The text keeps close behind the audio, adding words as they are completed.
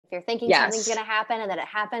If you're thinking something's Yes. going to happen and then it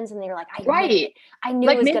happens and you're like, I knew Right. it. I knew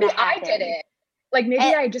Like it was going maybe to happen. I did it. Like maybe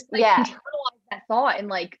I just like yeah. internalized that thought and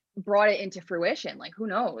like brought it into fruition. Like who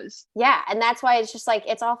knows? Yeah. And that's why it's just like,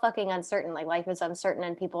 it's all fucking uncertain. Like life is uncertain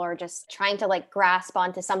and people are just trying to like grasp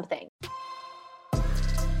onto something.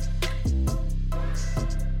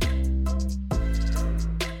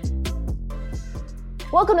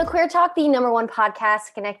 Welcome to Queer Talk, the #1 podcast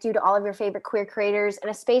to connect you to all of your favorite queer creators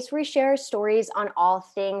and a space where we share stories on all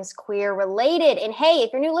things queer related. And hey,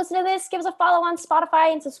 if you're new listening to this, give us a follow on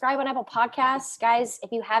Spotify and subscribe on Apple Podcasts. Guys,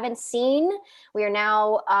 if you haven't seen, we are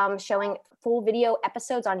now showing full video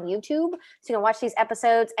episodes on YouTube. So you can watch these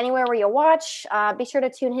episodes anywhere where you watch. Be sure to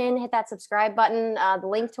tune in, hit that subscribe button. The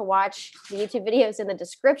link to watch the YouTube videos in the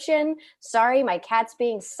description. Sorry, my cat's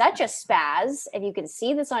being such a spaz. If you can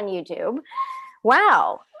see this on YouTube.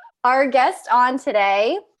 Wow. Our guest on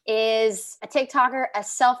today is a TikToker, a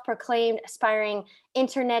self-proclaimed aspiring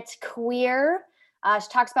internet queer. She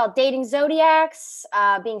talks about dating zodiacs,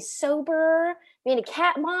 being sober, being a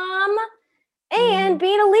cat mom, and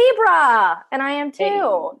being a Libra. And I am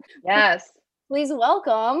too. Yes. Please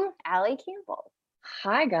welcome Allie Campbell.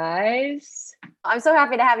 Hi, guys. I'm so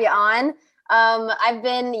happy to have you on. I've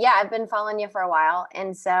been following you for a while.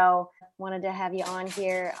 And so wanted to have you on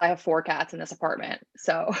here. I have 4 cats in this apartment,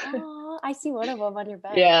 so. Oh, I see one of them on your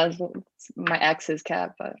bed. Yeah, it's my ex's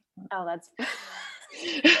cat, but. Oh, that's.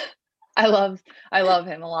 I love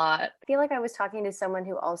him a lot. I feel like I was talking to someone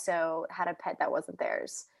who also had a pet that wasn't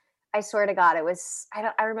theirs. I swear to God, it was. I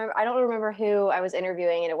don't remember who I was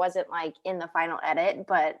interviewing, and it wasn't like in the final edit,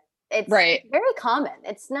 but it's very common.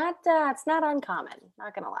 It's not uncommon.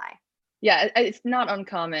 Not gonna lie. Yeah, it's not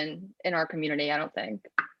uncommon in our community, I don't think.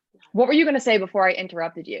 What were you going to say before I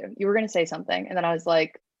interrupted you? You were going to say something, and then I was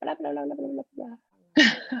like, blah, blah, blah, blah,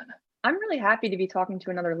 blah. I'm really happy to be talking to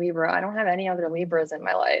another Libra. I don't have any other Libras in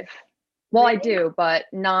my life. Well, really? I do, but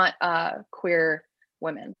not queer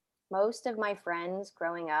women. Most of my friends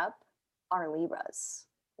growing up are Libras.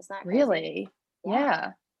 Isn't that crazy? Really?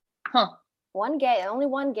 Yeah. Huh. Only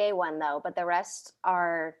one gay one though, but the rest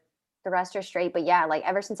are straight. But yeah, like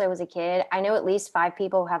ever since I was a kid, I know at least 5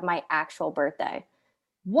 people who have my actual birthday.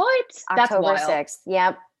 What? October that's 6th.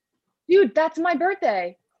 Yep. Dude, that's my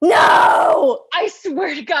birthday. No! I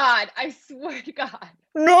swear to God.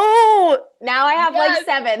 No! Now I have like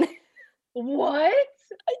 7. What?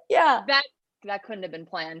 Yeah. That couldn't have been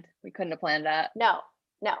planned. We couldn't have planned that. No.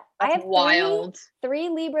 That's I have wild. 3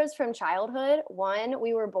 Libras from childhood. One,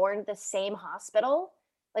 we were born at the same hospital,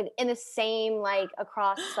 like in the same, like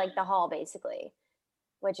across like the hall basically,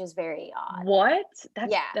 which is very odd. What?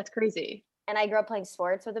 That's crazy. And I grew up playing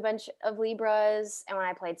sports with a bunch of Libras. And when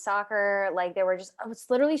I played soccer, like there were just, it's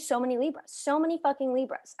literally so many Libras, so many fucking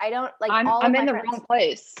Libras. I don't like I'm in the wrong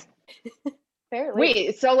place. Fairly.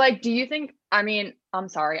 Wait, so like, do you think, I'm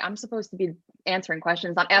sorry, I'm supposed to be answering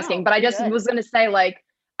questions, not asking, but I just was going to say like,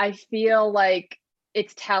 I feel like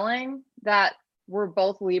it's telling that we're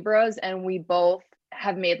both Libras and we both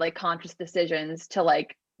have made like conscious decisions to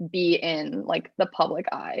like be in like the public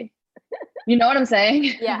eye. You know what I'm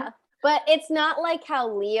saying? Yeah. But it's not like how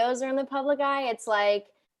Leos are in the public eye. It's like,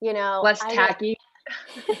 less tacky.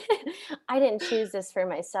 I didn't choose this for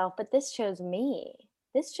myself, but this chose me.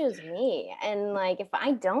 And like, if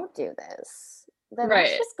I don't do this, then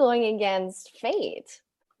that's just going against fate.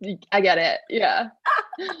 I get it. Yeah.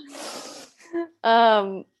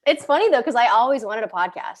 It's funny though, because I always wanted a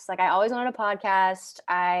podcast. I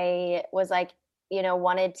was like,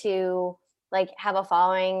 wanted to like have a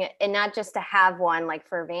following and not just to have one like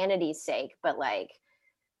for vanity's sake, but like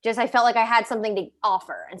just I felt like I had something to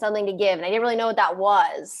offer and something to give. And I didn't really know what that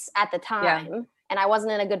was at the time. Yeah. And I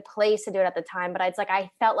wasn't in a good place to do it at the time, but it's like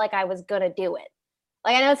I felt like I was gonna do it.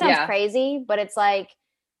 Like I know it sounds crazy, but it's like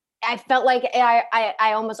I felt like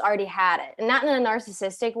I almost already had it. And not in a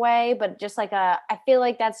narcissistic way, but just like I feel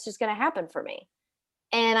like that's just gonna happen for me.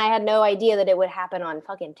 And I had no idea that it would happen on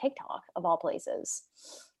fucking TikTok of all places.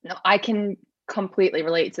 No, I can completely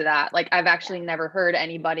relate to that. Like I've actually never heard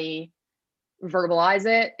anybody verbalize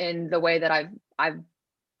it in the way that I've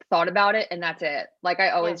thought about it, and that's it. Like I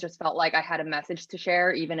always just felt like I had a message to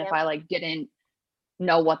share, even if I like didn't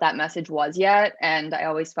know what that message was yet. And I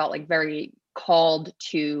always felt like very called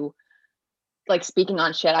to like speaking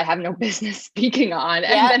on shit I have no business speaking on.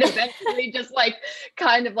 And then eventually just like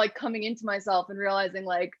kind of like coming into myself and realizing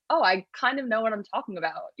like, oh, I kind of know what I'm talking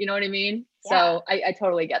about. You know what I mean? Yeah. So I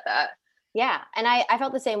totally get that. Yeah. And I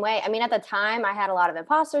felt the same way. I mean, at the time I had a lot of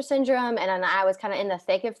imposter syndrome and then I was kind of in the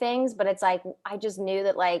thick of things, but it's like, I just knew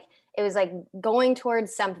that like, it was like going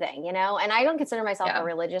towards something, and I don't consider myself a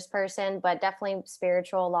religious person, but definitely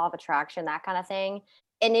spiritual, law of attraction, that kind of thing.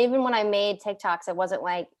 and even when I made TikToks, it wasn't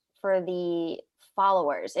like for the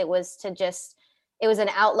followers. It was to just, it was an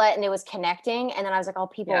outlet and it was connecting. And then I was like, oh,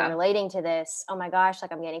 people are relating to this. Oh my gosh,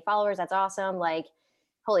 like I'm getting followers. That's awesome. Like,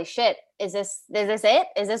 holy shit. Is this it?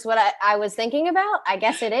 Is this what I was thinking about? I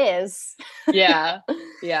guess it is. Yeah.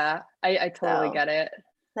 Yeah. I totally get it.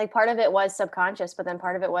 Like part of it was subconscious, but then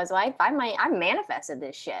part of it was like, I manifested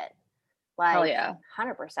this shit. Like, hell yeah.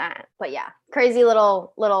 100%. But yeah, crazy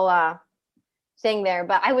little thing there.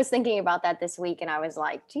 But I was thinking about that this week and I was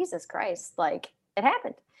like, Jesus Christ, like it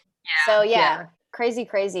happened. Yeah, so yeah. Crazy.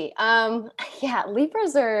 Yeah,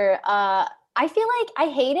 Libras are, I feel like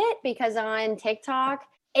I hate it because on TikTok,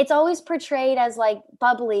 it's always portrayed as like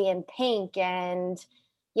bubbly and pink and,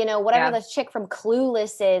 you know, whatever the chick from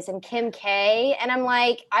Clueless is and Kim K. And I'm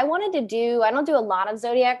like, I don't do a lot of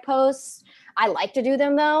Zodiac posts. I like to do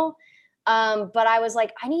them though. But I was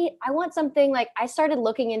like, I want something like, I started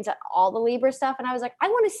looking into all the Libra stuff and I was like, I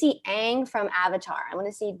want to see Aang from Avatar. I want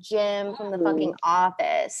to see Jim from the fucking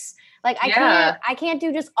Office. Like I can't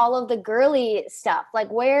do just all of the girly stuff. Like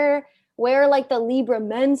where like the Libra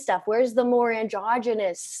men stuff, where's the more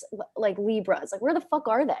androgynous like Libras? Like where the fuck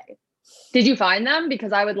are they? Did you find them?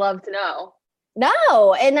 Because I would love to know.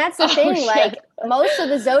 No, and that's the thing. Like most of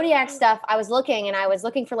the Zodiac stuff, I was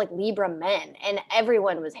looking for like Libra men, and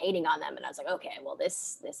everyone was hating on them. And I was like, okay, well,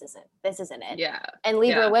 this isn't it. Yeah. And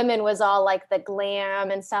Libra women was all like the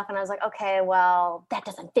glam and stuff, and I was like, okay, well, that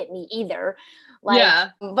doesn't fit me either. Like,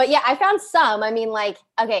 but yeah, I found some. I mean, like,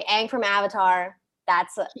 okay, Aang from Avatar.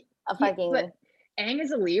 That's a fucking. But Aang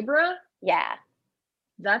is a Libra. Yeah.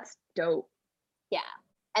 That's dope. Yeah.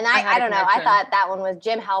 And I don't know. I thought that one was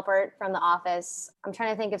Jim Halpert from The Office. I'm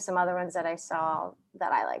trying to think of some other ones that I saw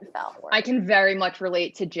that I like felt were. I can very much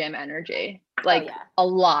relate to Jim energy, like a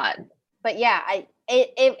lot. But yeah,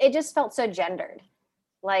 it just felt so gendered.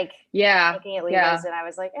 Like looking at Libras, and I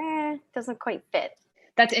was like, doesn't quite fit.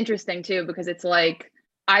 That's interesting too, because it's like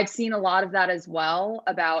I've seen a lot of that as well.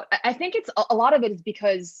 About I think it's a lot of it is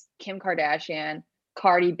because Kim Kardashian,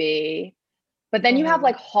 Cardi B. But then you have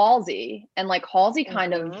like Halsey, and like Halsey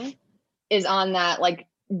kind of is on that like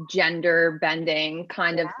gender bending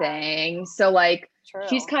kind of thing. So like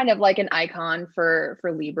she's kind of like an icon for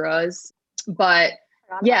Libras. But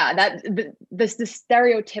that the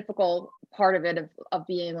stereotypical part of it of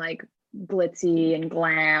being like glitzy and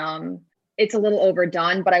glam, it's a little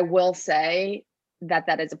overdone. But I will say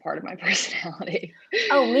that is a part of my personality.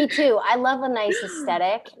 Oh, me too. I love a nice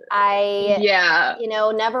aesthetic. I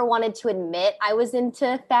never wanted to admit I was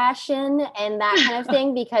into fashion and that kind of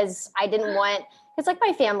thing because I didn't want, it's like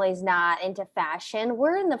my family's not into fashion.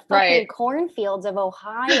 We're in the fucking cornfields of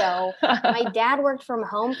Ohio. My dad worked from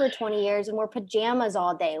home for 20 years and wore pajamas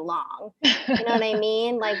all day long. You know what I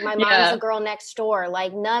mean? Like my mom's a girl next door.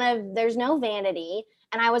 Like there's no vanity.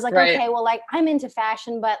 And I was like, okay, well, like I'm into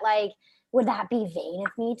fashion, but like, would that be vain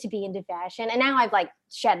of me to be into fashion? And now I've like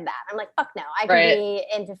shed that. I'm like, fuck no, I can be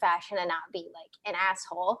into fashion and not be like an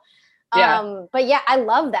asshole. But yeah, I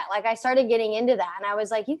love that. Like I started getting into that and I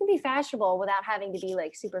was like, you can be fashionable without having to be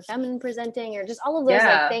like super feminine presenting or just all of those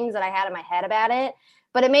like things that I had in my head about it.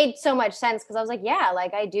 But it made so much sense because I was like, yeah,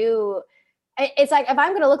 like I do. It's like, if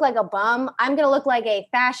I'm going to look like a bum, I'm going to look like a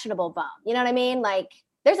fashionable bum. You know what I mean? Like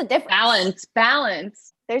there's a difference.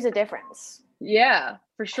 Balance. There's a difference. Yeah,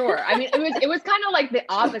 for sure. I mean, it was kind of like the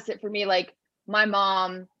opposite for me. Like my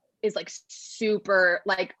mom is like super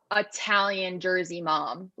like Italian Jersey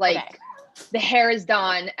mom. Like the hair is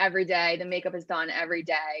done every day. The makeup is done every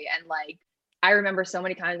day. And like, I remember so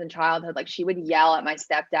many times in childhood, like she would yell at my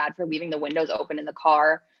stepdad for leaving the windows open in the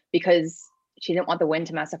car because she didn't want the wind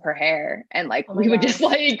to mess up her hair. And like, we would just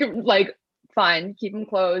like, fine, keep them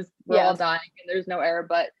closed. We're all dying and there's no air,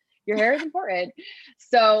 but your hair is important.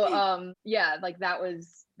 So like that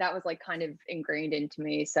was like kind of ingrained into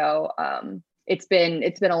me. So it's been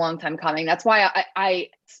a long time coming. That's why I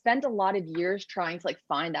spent a lot of years trying to like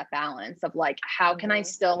find that balance of like how can I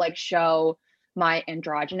still like show my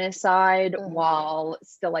androgynous side while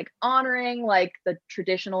still like honoring like the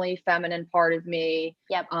traditionally feminine part of me.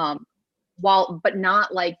 But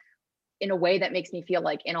not like in a way that makes me feel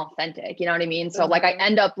like inauthentic, you know what I mean? So like I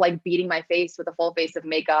end up like beating my face with a full face of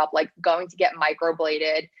makeup, like going to get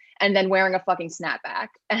microbladed and then wearing a fucking snapback.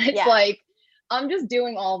 And it's like, I'm just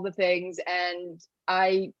doing all the things and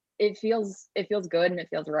it feels good and it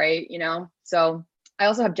feels right, you know? So I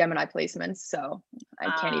also have Gemini placements, so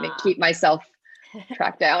I can't even keep myself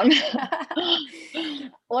tracked down.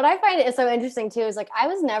 What I find is so interesting too is like I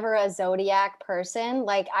was never a zodiac person.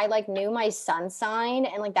 Like I like knew my sun sign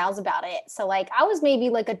and like that was about it. So like I was maybe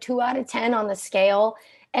like a 2 out of 10 on the scale.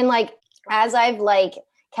 And like as I've like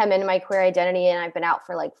come into my queer identity, and I've been out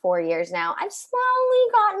for like 4 years now, I've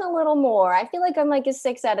slowly gotten a little more. I feel like I'm like a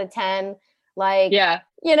 6 out of 10. Like, Yeah.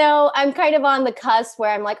 you know, I'm kind of on the cusp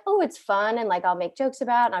where I'm like, oh, it's fun. And like, I'll make jokes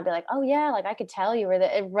about it, and I'll be like, oh yeah, like I could tell you were the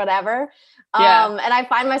whatever. Yeah. And I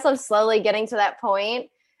find myself slowly getting to that point,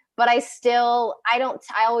 but I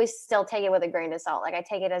always still take it with a grain of salt. Like I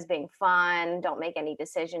take it as being fun, don't make any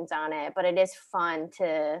decisions on it, but it is fun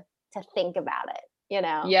to think about it, you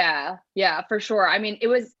know? Yeah. Yeah, for sure. I mean, it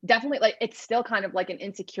was definitely like, it's still kind of like an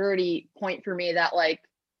insecurity point for me that like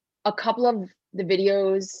a couple of the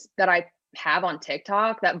videos that I have on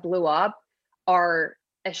TikTok that blew up are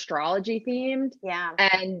astrology themed. Yeah.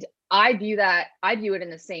 And I view it in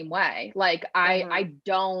the same way. Like I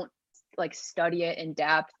don't like study it in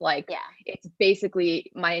depth. Like Yeah. it's basically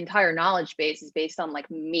my entire knowledge base is based on like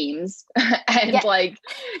memes and like,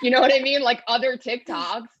 you know what I mean? Like other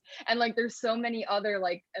TikToks. And like there's so many other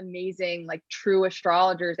like amazing like true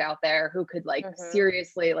astrologers out there who could like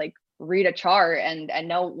seriously like read a chart and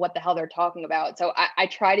know what the hell they're talking about. So I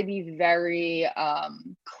try to be very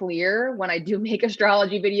clear when I do make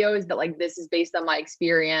astrology videos that like this is based on my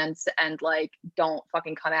experience, and like don't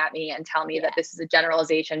fucking come at me and tell me that this is a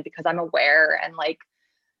generalization, because I'm aware and like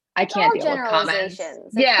I can't deal with comments.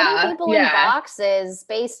 It's Yeah, putting people in boxes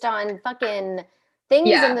based on fucking things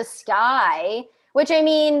in the sky, which I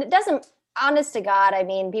mean doesn't, honest to God, I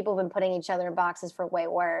mean, people have been putting each other in boxes for way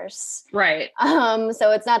worse. Right.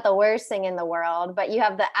 So it's not the worst thing in the world, but you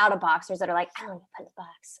have the out of boxers that are like, I don't want to put in a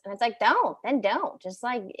box. And it's like, don't. Just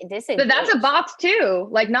like disengage. But that's a box too.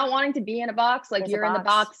 Like not wanting to be in a box. Like you're in the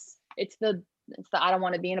box. It's the I don't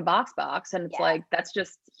want to be in a box. And it's like, that's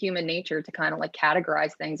just human nature to kind of like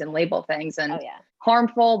categorize things and label things, and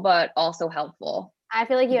harmful, but also helpful. I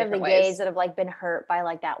feel like you have the gays that have like been hurt by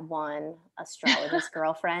like that one astrologist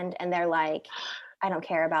girlfriend, and they're like, I don't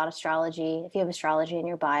care about astrology. If you have astrology in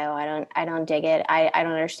your bio, I don't dig it. I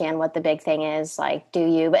don't understand what the big thing is. Like, do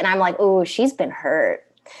you? And I'm like, oh, she's been hurt.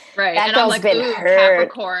 Right. That and girl's I'm like, been hurt.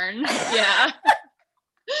 Capricorn. Yeah.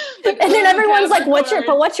 Like, and then everyone's like,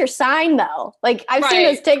 what's your sign though? Like I've seen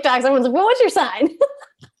those TikToks. Everyone's like, well, what's your sign?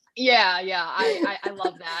 Yeah. I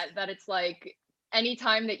love that it's like,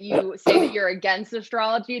 anytime that you say that you're against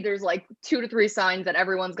astrology, there's like 2 to 3 signs that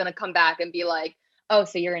everyone's going to come back and be like, oh,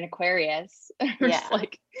 so you're an Aquarius. Yeah.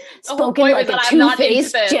 Like, spoken like a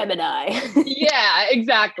two-faced Gemini. Yeah,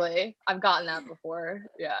 exactly. I've gotten that before.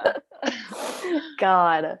 Yeah.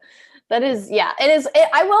 God. That is, it is.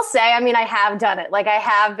 I will say, I mean, I have done it. Like I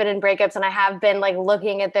have been in breakups, and I have been like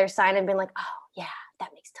looking at their sign and been like, oh yeah, that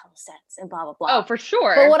makes total sense, and blah, blah, blah. Oh, for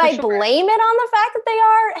sure. But would I blame it on the fact that they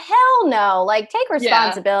are? Hell no. Like take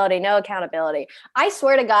responsibility, no accountability. I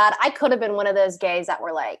swear to God, I could have been one of those gays that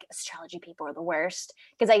were like, astrology people are the worst.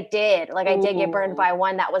 Because I did get burned by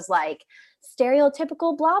one that was like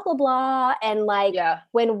stereotypical, blah, blah, blah. And like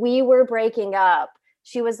when we were breaking up,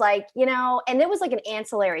 she was like, you know, and it was like an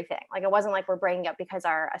ancillary thing. Like it wasn't like we're breaking up because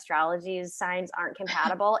our astrology signs aren't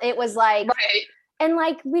compatible. It was like, and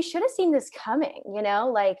like we should have seen this coming, you know,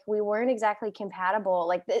 like we weren't exactly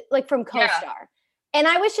compatible, like from co-star. And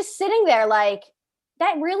I was just sitting there like,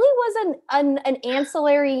 that really was an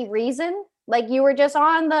ancillary reason. Like you were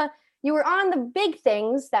on the big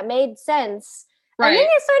things that made sense. And then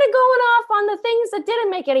you started going off on the things that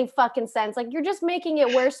didn't make any fucking sense. Like you're just making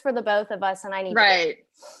it worse for the both of us. And I need to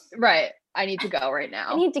go. I need to go right now.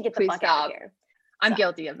 I need to get the fuck out of here. I'm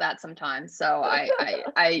guilty of that sometimes. So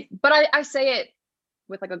I say it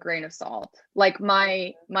with like a grain of salt. Like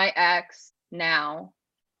my ex now,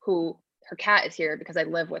 who her cat is here because I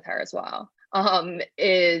live with her as well,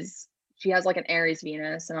 she has like an Aries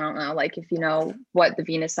Venus, and I don't know, like if you know what the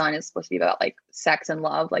Venus sign is supposed to be about, like sex and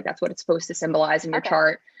love, like that's what it's supposed to symbolize in your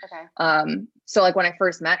chart. So like when I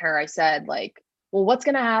first met her, I said like, well, what's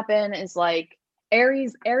gonna happen is like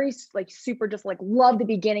Aries like super just like love the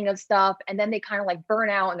beginning of stuff, and then they kind of like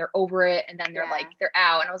burn out and they're over it, and then they're like they're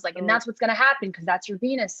out. And I was like, and that's what's gonna happen because that's your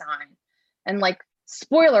Venus sign. And like,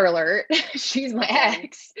 spoiler alert, she's my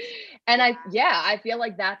ex. And I feel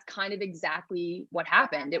like that's kind of exactly what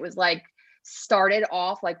happened. It was like started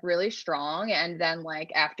off like really strong, and then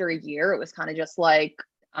like after a year it was kind of just like,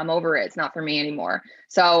 I'm over it, it's not for me anymore.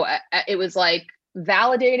 So it was like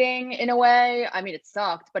validating in a way. I mean, it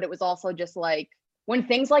sucked, but it was also just like, when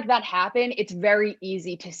things like that happen, it's very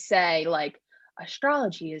easy to say like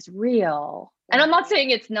astrology is real. And I'm not saying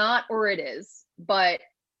it's not or it is, but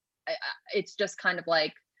it's just kind of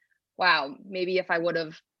like, wow, maybe if I would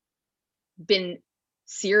have been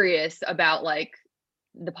serious about like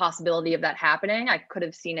the possibility of that happening, I could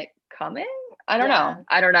have seen it coming. I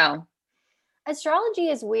don't know. Astrology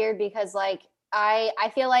is weird because like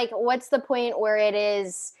I feel like what's the point where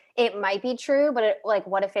it might be true, but like,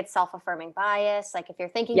 what if it's self-affirming bias? Like if you're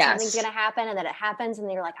thinking something's Yes. going to happen and then it happens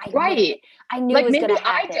and you're like, I knew Right. it. I knew it Like was going maybe to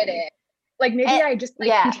I did happen. it. Like maybe And, I just like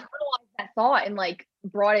yeah. internalized that thought and like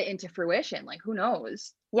brought it into fruition. Like who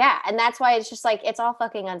knows? Yeah. And that's why it's just like, it's all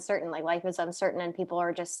fucking uncertain. Like life is uncertain and people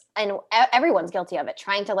are just, and everyone's guilty of it,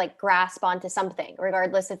 trying to like grasp onto something,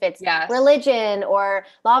 regardless if it's Yes. religion or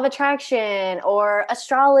law of attraction or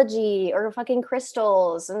astrology or fucking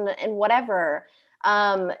crystals and whatever.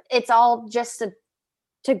 It's all just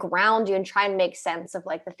to ground you and try and make sense of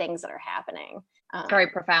like the things that are happening. It's very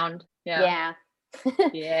profound. Yeah. Yeah.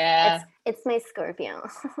 Yeah. It's my Scorpio.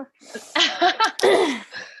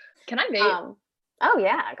 Can I vape? Oh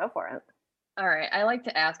yeah, go for it. All right. I like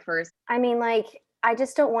to ask first. I mean, like, I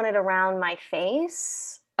just don't want it around my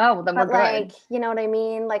face. Oh, well, then we're But good. like, you know what I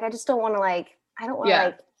mean? Like, I just don't want to I don't want to Yeah.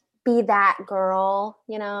 like be that girl,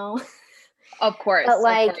 you know? Of course. But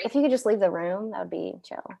like, of course. if you could just leave the room, that would be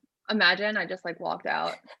chill. Imagine I just like walked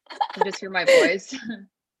out and just hear my voice.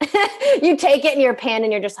 You take it in your pen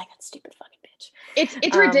and you're just like, that stupid fucking bitch.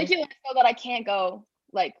 It's ridiculous though that I can't go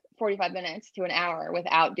like 45 minutes to an hour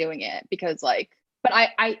without doing it because like, but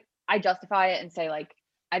I justify it and say like,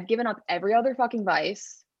 I've given up every other fucking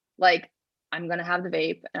vice. Like I'm going to have the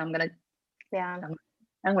vape and I'm going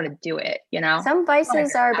to do it, you know? Some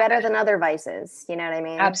vices are better than other vices. You know what I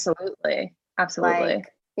mean? Absolutely. Absolutely.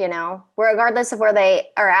 Like, you know, regardless of where they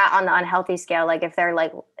are at on the unhealthy scale, like if they're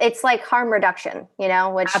like, it's like harm reduction, you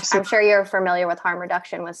know, which I'm sure you're familiar with harm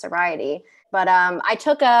reduction with sobriety. But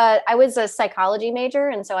I was a psychology major.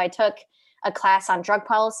 And so I took a class on drug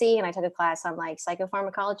policy and I took a class on like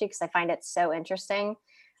psychopharmacology because I find it so interesting.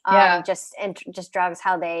 Just drugs,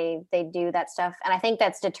 how they do that stuff. And I think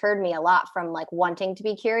that's deterred me a lot from like wanting to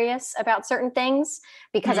be curious about certain things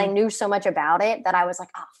because I knew so much about it that I was like,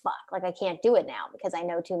 oh fuck, like I can't do it now because I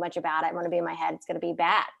know too much about it. I'm going to be in my head. It's going to be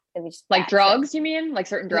bad. Like drugs, you mean? Like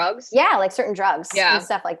certain drugs? Yeah, like certain drugs and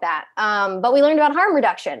stuff like that. But we learned about harm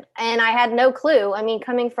reduction and I had no clue. I mean,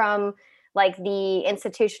 coming from like the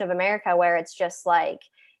Institution of America where it's just like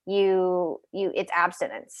it's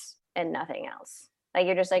abstinence and nothing else. Like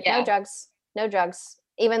you're just like, no drugs.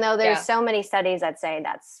 Even though there's so many studies that say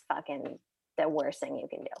that's fucking the worst thing you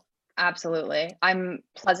can do. Absolutely. I'm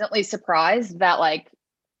pleasantly surprised that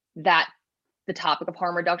that the topic of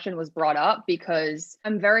harm reduction was brought up because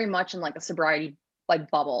I'm very much in like a sobriety like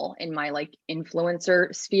bubble in my like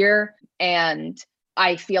influencer sphere. And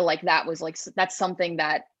I feel like that's something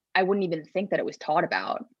that I wouldn't even think that it was taught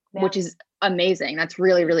about, which is amazing. That's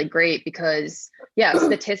really, really great because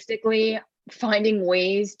statistically finding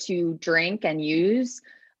ways to drink and use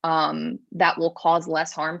that will cause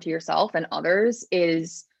less harm to yourself and others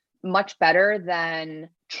is much better than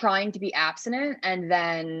trying to be abstinent and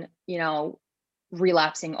then, you know,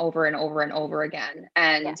 relapsing over and over and over again.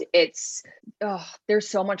 And there's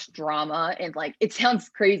so much drama and like, it sounds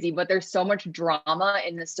crazy, but there's so much drama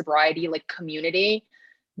in the sobriety like community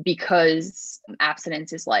because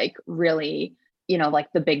abstinence is like really, you know,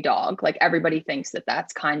 like the big dog. Like everybody thinks that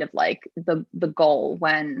that's kind of like the goal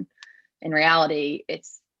when in reality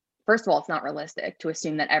it's, first of all, it's not realistic to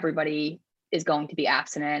assume that everybody is going to be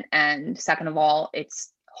abstinent. And second of all,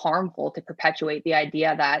 it's harmful to perpetuate the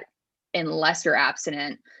idea that unless you're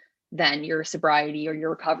abstinent, then your sobriety or your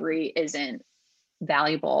recovery isn't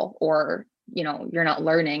valuable or, you know, you're not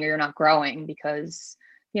learning or you're not growing because,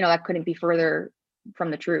 you know, that couldn't be further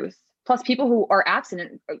from the truth. Plus people who are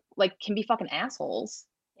abstinent like can be fucking assholes.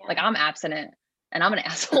 Like I'm abstinent and I'm an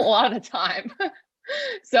asshole a lot of the time.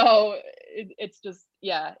 So it's just,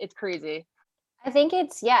 it's crazy. I think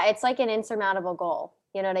it's like an insurmountable goal.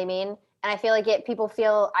 You know what I mean? And I feel like I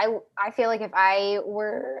feel like if I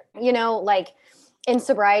were, you know, like in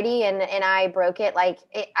sobriety and I broke it,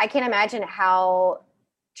 I can't imagine how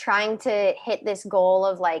trying to hit this goal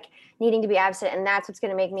of like needing to be abstinent and that's what's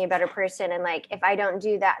going to make me a better person. And like, if I don't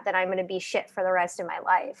do that, then I'm going to be shit for the rest of my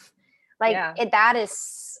life. Like that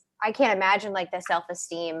is, I can't imagine like the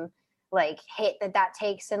self-esteem like hit that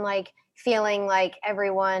takes and like feeling like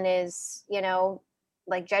everyone is, you know,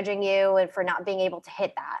 like judging you and for not being able to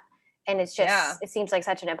hit that. And it's just, it seems like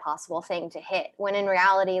such an impossible thing to hit when in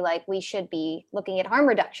reality, like we should be looking at harm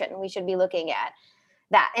reduction. We should be looking at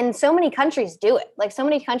that. And so many countries do it. Like so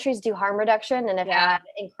many countries do harm reduction and have had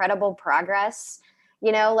incredible progress,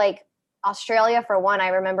 you know, like Australia for one, I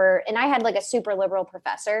remember, and I had like a super liberal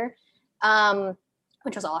professor,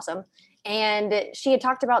 which was awesome. And she had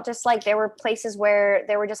talked about just like there were places where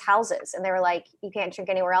there were just houses and they were like, you can't drink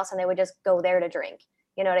anywhere else. And they would just go there to drink.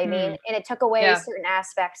 You know what I mean? And it took away Yeah. certain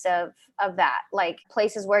aspects of that, like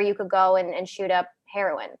places where you could go and shoot up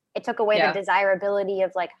heroin. It took away the desirability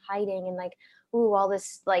of like hiding and like, ooh, all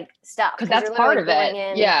this like stuff. Because that's you're part of going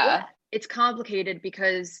it. in. Yeah. It's complicated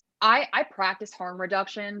because I practiced harm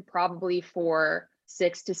reduction probably for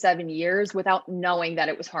 6 to 7 years without knowing that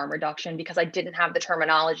it was harm reduction because I didn't have the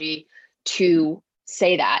terminology to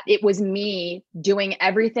say that. It was me doing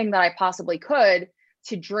everything that I possibly could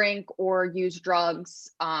to drink or use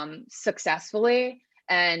drugs successfully.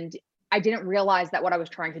 And I didn't realize that what I was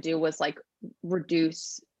trying to do was like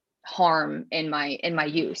reduce harm in my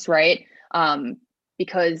use, right?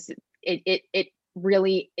 Because it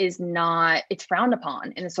really is not, it's frowned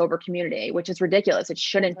upon in the sober community, which is ridiculous. It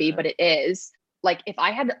shouldn't be, but it is. Like if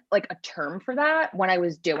I had like a term for that when I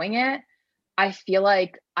was doing it, I feel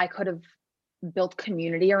like I could have built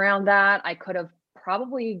community around that. I could have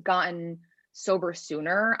probably gotten sober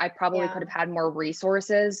sooner. I probably could have had more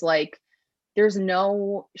resources. Like there's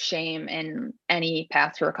no shame in any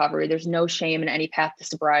path to recovery. There's no shame in any path to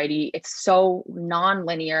sobriety. It's so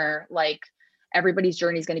non-linear. Like everybody's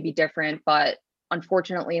journey is going to be different, but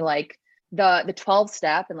unfortunately, like the 12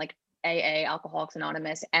 step and like AA, Alcoholics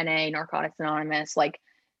Anonymous, NA, Narcotics Anonymous, like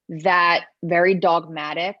that very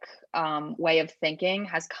dogmatic way of thinking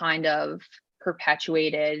has kind of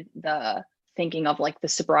perpetuated the thinking of like the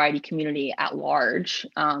sobriety community at large.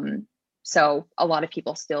 So a lot of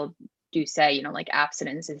people still do say, you know, like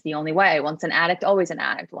abstinence is the only way. Once an addict, always an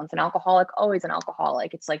addict. Once an alcoholic, always an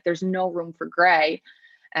alcoholic. It's like there's no room for gray,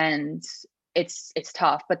 and it's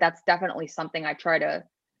tough. But that's definitely something I try to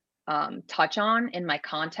touch on in my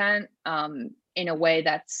content in a way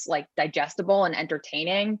that's like digestible and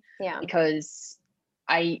entertaining. Because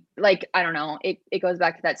I don't know, it goes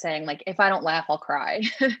back to that saying, like, if I don't laugh, I'll cry.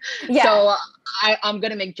 So I'm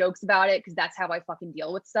going to make jokes about it because that's how I fucking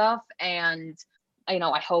deal with stuff. And, you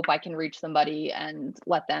know, I hope I can reach somebody and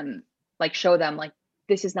let them, like, show them, like,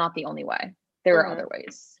 this is not the only way. There are other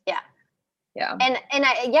ways. Yeah. And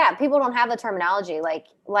people don't have the terminology. Like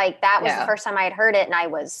that was the first time I had heard it and I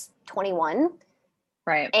was 21.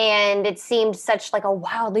 Right. And it seemed such like a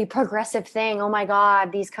wildly progressive thing. Oh my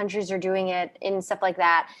God, these countries are doing it and stuff like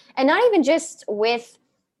that. And not even just with,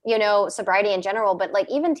 you know, sobriety in general, but like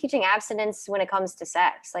even teaching abstinence when it comes to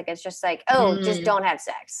sex. Like, it's just like, just don't have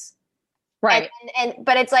sex. Right.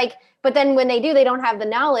 But it's like, but then when they do, they don't have the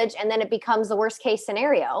knowledge. And then it becomes the worst case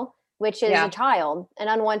scenario, which is a child, an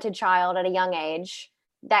unwanted child at a young age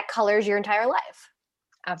that colors your entire life.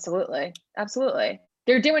 Absolutely. Absolutely.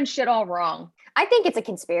 They're doing shit all wrong. I think it's a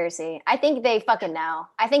conspiracy. I think they fucking know.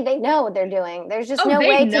 I think they know what they're doing. There's just no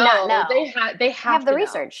way to not know. They have the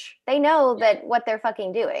research. They know that what they're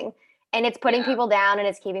fucking doing. And it's putting people down and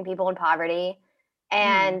it's keeping people in poverty.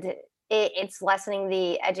 And it's lessening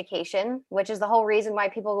the education, which is the whole reason why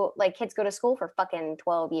people, like, kids go to school for fucking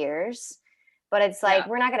 12 years. But it's like,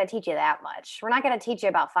 we're not going to teach you that much. We're not going to teach you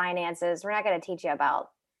about finances. We're not going to teach you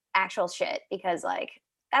about actual shit because, like,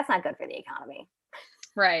 that's not good for the economy.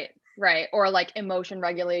 Right. Or like emotion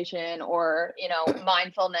regulation or, you know,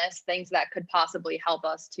 mindfulness, things that could possibly help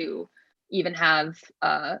us to even have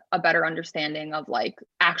a better understanding of like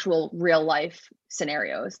actual real life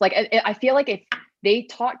scenarios. Like I feel like if they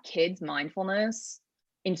taught kids mindfulness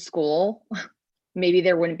in school, maybe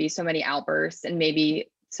there wouldn't be so many outbursts and maybe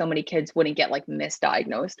so many kids wouldn't get like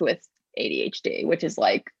misdiagnosed with ADHD, which is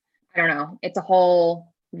like, I don't know, it's a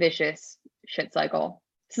whole vicious shit cycle.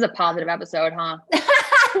 This is a positive episode, huh?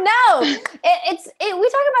 No, we talk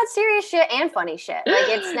about serious shit and funny shit. Like,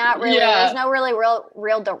 it's not really, there's no really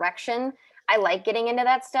real direction. I like getting into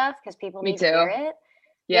that stuff because people need to hear it,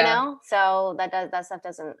 you know? So that stuff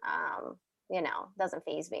doesn't, you know, doesn't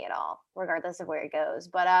faze me at all, regardless of where it goes.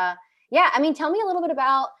 But I mean, tell me a little bit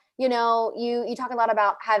about, you know, you talk a lot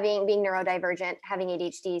about being neurodivergent, having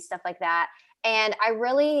ADHD, stuff like that. And I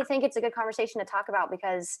really think it's a good conversation to talk about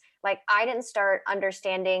because, like, I didn't start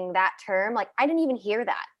understanding that term. Like, I didn't even hear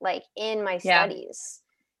that, like, in my studies,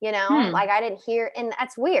 you know, like I didn't hear, and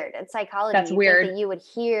that's weird. It's psychology. That's weird. Think that you would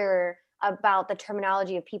hear about the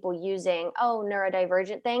terminology of people using,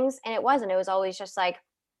 neurodivergent things. And it wasn't, it was always just like,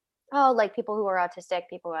 like people who are autistic,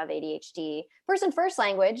 people who have ADHD, person first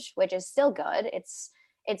language, which is still good. It's,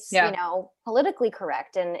 you know, politically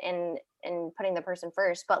correct and putting the person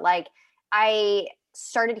first. But like, I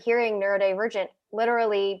started hearing neurodivergent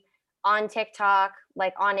literally on TikTok,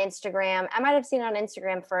 like on Instagram. I might have seen it on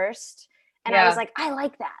Instagram first. And I was like, I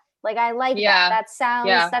like that. Like, I like that.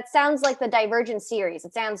 That sounds like the Divergent series.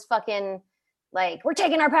 It sounds fucking like we're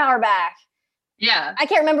taking our power back. Yeah. I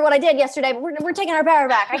can't remember what I did yesterday, but we're taking our power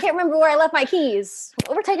back. I can't remember where I left my keys.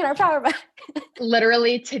 We're taking our power back.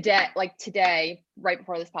 Literally today, right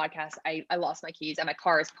before this podcast, I lost my keys and my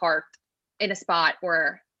car is parked in a spot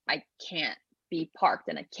where I can't be parked,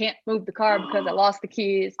 and I can't move the car because I lost the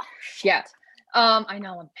keys. Oh, shit. Yeah. I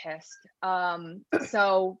know, I'm pissed.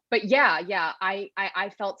 So, but yeah,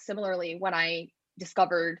 I felt similarly when I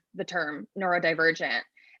discovered the term neurodivergent.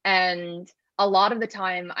 And a lot of the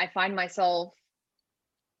time I find myself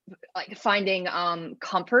like finding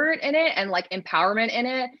comfort in it and like empowerment in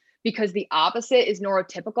it, because the opposite is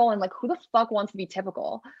neurotypical, and like who the fuck wants to be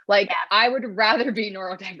typical? Like Yeah. I would rather be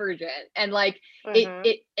neurodivergent. And like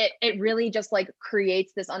it really just like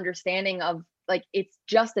creates this understanding of like it's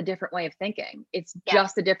just a different way of thinking. It's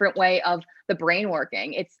just a different way of the brain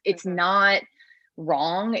working. It's not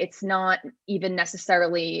wrong. It's not even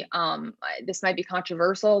necessarily this might be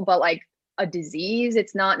controversial, but like a disease.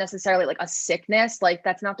 It's not necessarily like a sickness. Like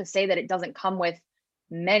that's not to say that it doesn't come with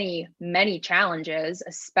many challenges,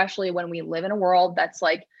 especially when we live in a world that's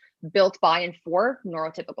like built by and for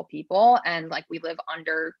neurotypical people, and like we live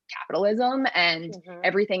under capitalism and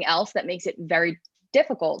everything else that makes it very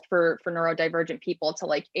difficult for neurodivergent people to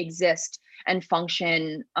like exist and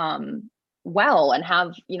function well and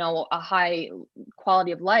have, you know, a high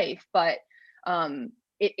quality of life. But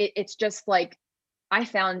it's just like I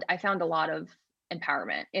found a lot of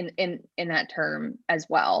empowerment in that term as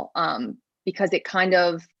well, because it kind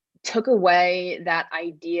of took away that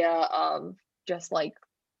idea of just like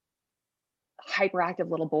hyperactive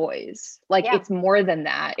little boys. Like it's more than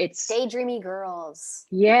that. It's daydreamy girls.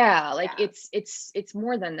 Like it's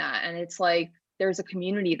more than that. And it's like there's a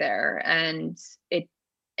community there, and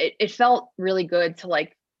it felt really good to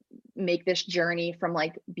like make this journey from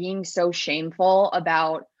like being so shameful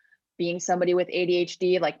about being somebody with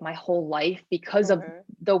ADHD like my whole life because of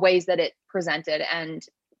the ways that it presented, and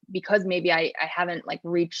because maybe I haven't like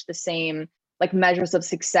reached the same like measures of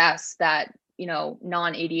success that, you know,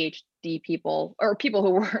 non-ADHD people or people who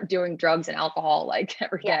were doing drugs and alcohol like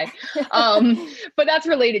every day. But that's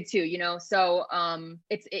related too, you know. So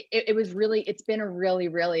it's been a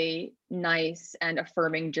really nice and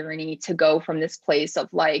affirming journey to go from this place of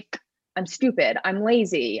like, I'm stupid, I'm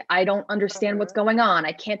lazy, I don't understand what's going on,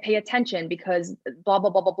 I can't pay attention because blah blah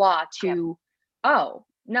blah blah blah, to oh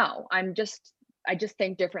no, I just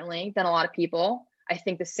think differently than a lot of people. I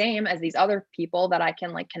think the same as these other people that I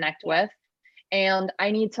can like connect with, and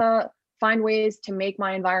I need to find ways to make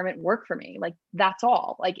my environment work for me. Like that's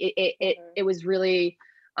all. Like it was really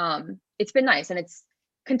it's been nice, and it's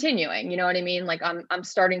continuing, you know what I mean? Like I'm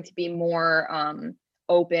starting to be more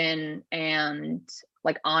open and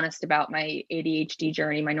like honest about my ADHD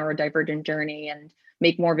journey, my neurodivergent journey, and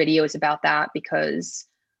make more videos about that, because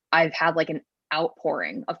I've had like an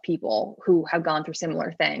outpouring of people who have gone through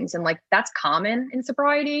similar things. And like that's common in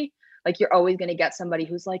sobriety. Like you're always going to get somebody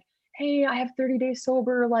who's like, hey, I have 30 days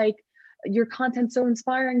sober, like your content's so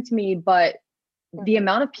inspiring to me. But the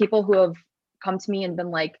amount of people who have come to me and been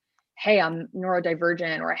like, hey, I'm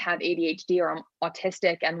neurodivergent, or I have ADHD, or I'm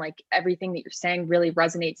autistic, and like everything that you're saying really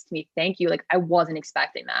resonates to me, thank you. Like I wasn't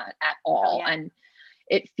expecting that at all. And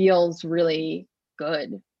it feels really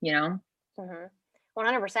good, you know?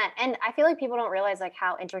 100%. And I feel like people don't realize like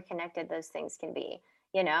how interconnected those things can be,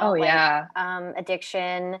 you know? Oh, like, yeah.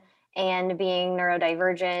 Addiction and being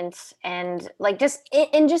neurodivergent, and like just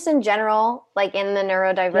in general, like in the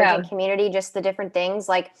neurodivergent community, just the different things.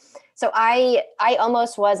 Like, so I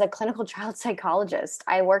almost was a clinical child psychologist.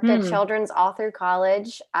 I worked at Children's all through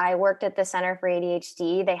college. I worked at the Center for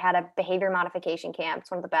ADHD. They had a behavior modification camp. It's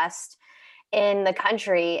one of the best in the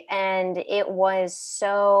country. And it was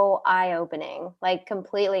so eye-opening, like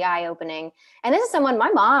completely eye-opening. And this is someone, my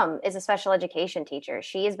mom is a special education teacher.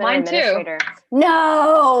 She has been an administrator. Too.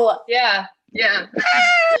 No. Yeah.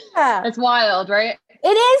 It's wild, right? It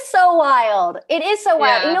is so wild. It is so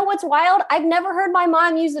wild. You know what's wild? I've never heard my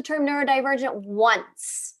mom use the term neurodivergent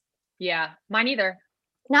once. Yeah, mine either.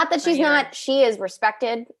 Not that she's not, she is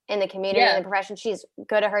respected in the community, in the profession. She's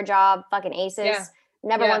good at her job, fucking aces. Yeah.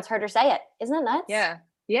 Never once heard her say it. Isn't it nuts?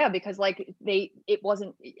 Yeah, because like it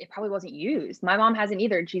probably wasn't used. My mom hasn't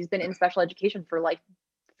either. And she's been in special education for like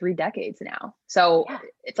 3 decades now. So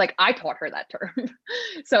it's like, I taught her that term.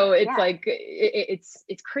 So it's like, it's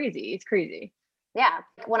crazy. It's crazy. Yeah.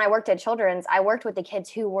 When I worked at Children's, I worked with the kids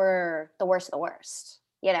who were the worst of the worst,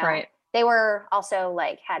 you know? Right. They were also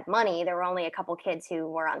like had money. There were only a couple kids who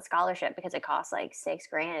were on scholarship because it cost like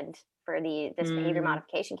 $6,000 for this behavior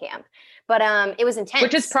modification camp. But it was intense.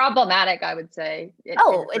 Which is problematic, I would say.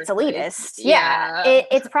 It's elitist. Yeah.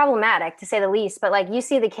 It's problematic to say the least. But like you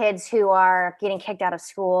see the kids who are getting kicked out of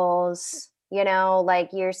schools, you know, like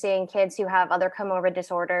you're seeing kids who have other comorbid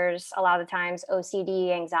disorders, a lot of the times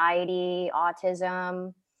OCD, anxiety,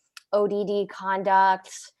 autism. ODD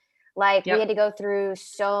conduct. Like Yep. we had to go through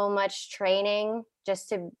so much training just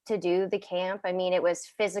to do the camp. I mean, it was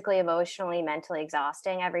physically, emotionally, mentally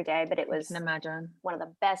exhausting every day, but it I was can imagine. one of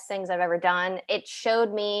the best things I've ever done. It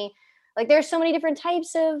showed me like there's so many different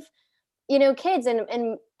types of, you know, kids, and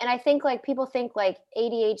I think like people think like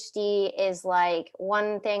ADHD is like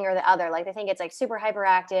one thing or the other. Like they think it's like super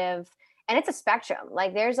hyperactive, and it's a spectrum.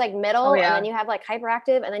 Like there's like Oh middle, and then yeah. you have like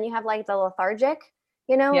hyperactive, and then you have like the lethargic,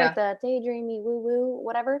 you know, like Yeah. the daydreamy woo woo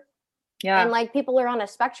whatever. And Yeah. like people are on a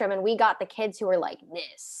spectrum, and we got the kids who were like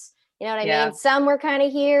this. You know what I mean? Yeah. Some were kind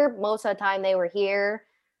of here. Most of the time they were here.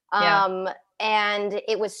 Yeah. And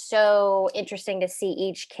it was so interesting to see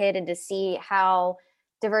each kid and to see how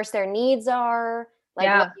diverse their needs are. Like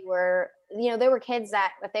what Yeah. you were, you know, there were kids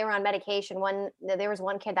that if they were on medication, there was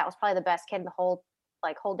one kid that was probably the best kid in the whole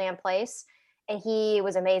damn place. And he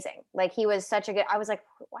was amazing. Like he was such a good, I was like,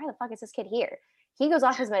 why the fuck is this kid here? He goes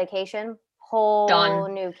off his medication, whole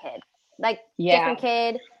Done. new kid. Like Yeah. different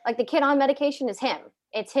kid. Like the kid on medication is him.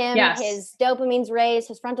 It's him. Yes. His dopamine's raised.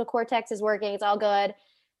 His frontal cortex is working. It's all good.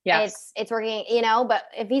 Yes. It's working, you know. But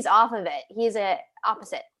if he's off of it, he's a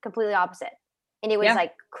opposite, completely opposite. And it was Yeah.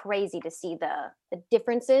 like crazy to see the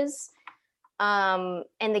differences. And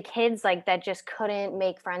the kids like that just couldn't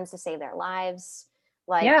make friends to save their lives.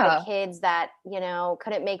 Like Yeah. the kids that, you know,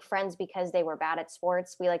 couldn't make friends because they were bad at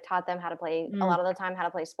sports. We like taught them how to play a lot of the time how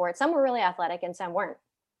to play sports. Some were really athletic and some weren't.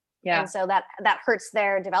 Yeah. And so that hurts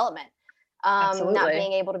their development. Absolutely. Not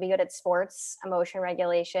being able to be good at sports, emotion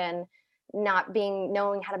regulation,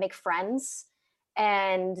 knowing how to make friends.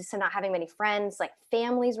 And so not having many friends, like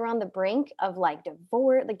families were on the brink of like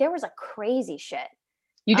divorce. Like there was like crazy shit.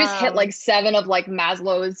 You just hit like 7 of like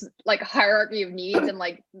Maslow's like hierarchy of needs, and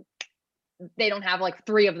like they don't have like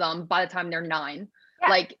 3 of them by the time they're 9. Yeah.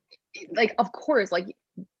 Like of course, like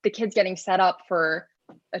the kid's getting set up for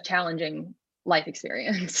a challenging life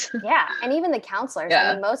experience. Yeah, and even the counselors.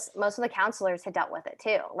 Yeah. I mean, most of the counselors had dealt with it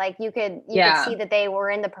too. Like you could Yeah. see that they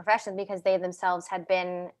were in the profession because they themselves had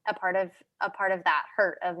been a part of that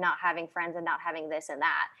hurt of not having friends and not having this and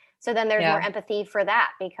that. So then there's Yeah. more empathy for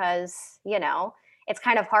that because, you know, it's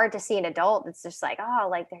kind of hard to see an adult that's just like, oh,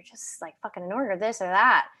 like they're just like fucking annoying or this or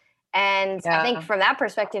that. And I think Yeah. from that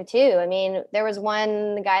perspective too, I mean, there was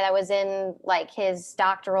one guy that was in like his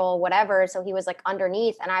doctoral whatever, so he was like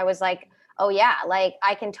underneath, and I was like, oh yeah, like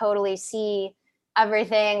I can totally see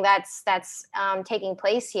everything that's taking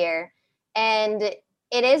place here. And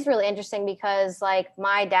it is really interesting because like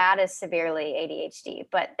my dad is severely ADHD,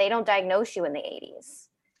 but they don't diagnose you in the 80s.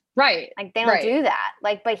 Right. Like they don't do that.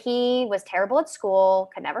 Like, but he was terrible at school,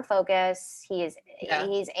 could never focus. He's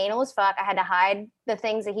anal as fuck. I had to hide the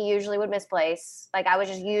things that he usually would misplace. Like I was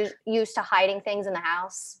just used to hiding things in the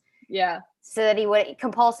house. Yeah. So that he would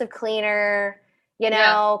compulsive cleaner, you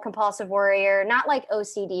know, compulsive worrier, not like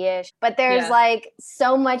OCD-ish, but there's like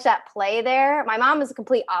so much at play there. My mom is a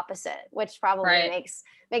complete opposite, which probably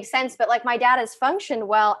makes sense. But like my dad has functioned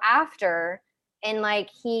well after, and like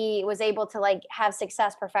he was able to like have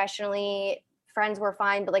success professionally. Friends were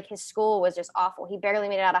fine, but like his school was just awful. He barely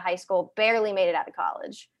made it out of high school, barely made it out of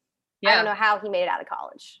college. I don't know how he made it out of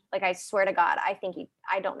college. Like I swear to God,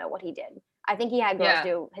 I don't know what he did. I think he had girls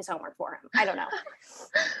do his homework for him. I don't know.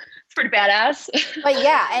 It's pretty badass. But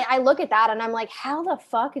yeah, I look at that and I'm like, how the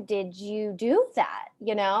fuck did you do that?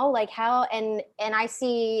 You know, like how, and I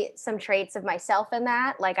see some traits of myself in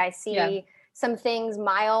that. Like I see some things,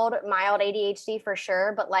 mild ADHD for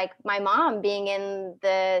sure. But like my mom being in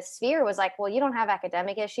the sphere was like, well, you don't have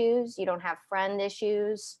academic issues. You don't have friend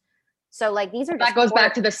issues. So like, these are just that goes quirks.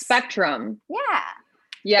 back to the spectrum. Yeah.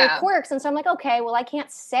 Yeah. They're quirks. And so I'm like, okay, well, I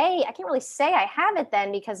can't really say I have it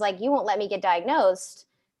then, because like, you won't let me get diagnosed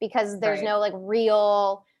because there's no like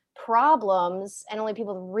real problems, and only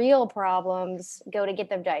people with real problems go to get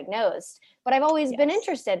them diagnosed. But I've always been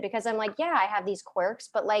interested because I'm like, yeah, I have these quirks,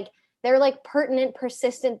 but like, they're like pertinent,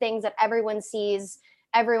 persistent things that everyone sees,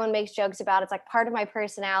 everyone makes jokes about. It's like part of my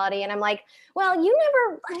personality. And I'm like, well, you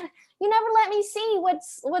never let me see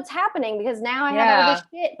what's happening, because now I have all this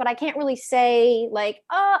shit, but I can't really say like,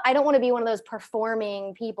 oh, I don't want to be one of those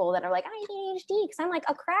performing people that are like, I ADHD because I'm like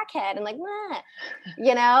a crackhead and like, nah.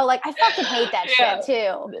 You know, like I fucking hate that shit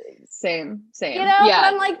too. Same. You know, but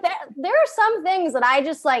I'm like, there are some things that I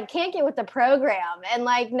just like can't get with the program, and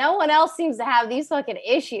like no one else seems to have these fucking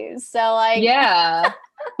issues. So like,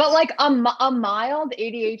 but like a mild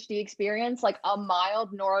ADHD experience, like a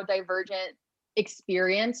mild neurodivergent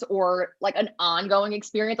experience, or like an ongoing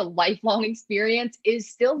experience, a lifelong experience, is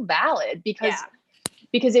still valid because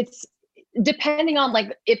depending on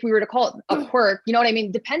like, if we were to call it a quirk, you know what I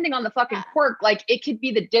mean? Depending on the fucking quirk, like it could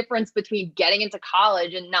be the difference between getting into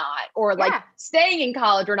college and not, or like staying in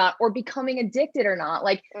college or not, or becoming addicted or not.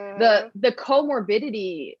 Like the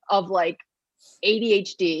comorbidity of like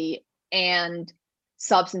ADHD and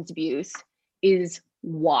substance abuse is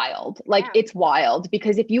wild. Like it's wild,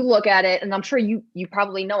 because if you look at it, and I'm sure you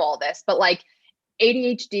probably know all this, but like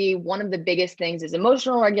ADHD, one of the biggest things is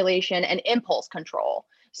emotional regulation and impulse control.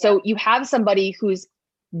 So you have somebody who's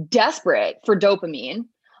desperate for dopamine.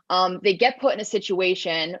 They get put in a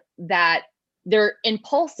situation that they're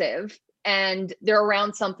impulsive and they're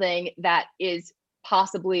around something that is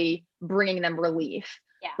possibly bringing them relief.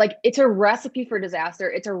 Like it's a recipe for disaster.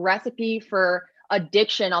 It's a recipe for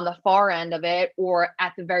addiction on the far end of it, or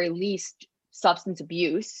at the very least substance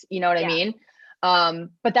abuse. You know what I mean?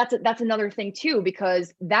 But that's another thing too,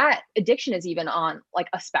 because that addiction is even on like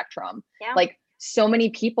a spectrum. Like so many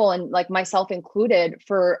people, and like myself included,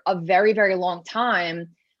 for a very, very long time,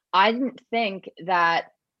 I didn't think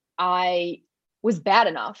that I was bad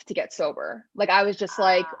enough to get sober. Like I was just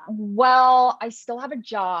like, well, I still have a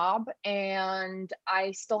job and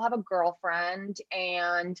I still have a girlfriend,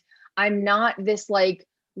 and I'm not this like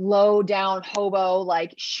low down hobo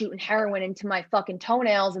like shooting heroin into my fucking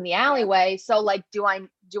toenails in the alleyway. So like, do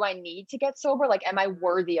I need to get sober? Like, am I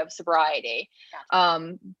worthy of sobriety?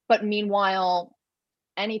 But meanwhile,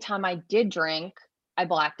 anytime I did drink, I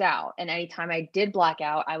blacked out. And anytime I did black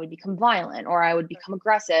out, I would become violent, or I would become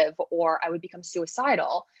aggressive, or I would become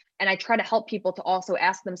suicidal. And I try to help people to also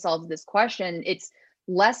ask themselves this question. It's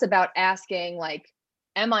less about asking like,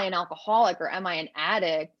 am I an alcoholic or am I an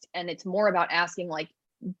addict? And it's more about asking like,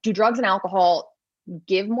 do drugs and alcohol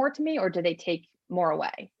give more to me, or do they take more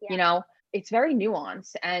away? You know, it's very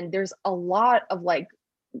nuanced, and there's a lot of like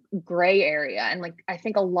gray area. And like, I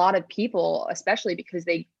think a lot of people, especially because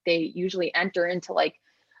they usually enter into like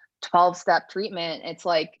 12-step treatment, it's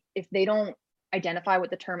like, if they don't identify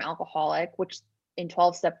with the term alcoholic, which in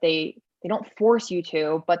 12-step, they don't force you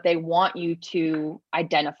to, but they want you to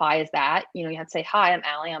identify as that. You know, you have to say, hi, I'm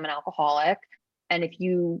Allie, I'm an alcoholic. And if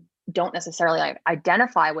you don't necessarily like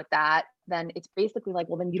identify with that, then it's basically like,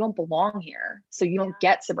 well, then you don't belong here. So you don't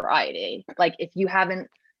get sobriety. Like if you haven't,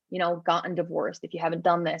 you know, gotten divorced, if you haven't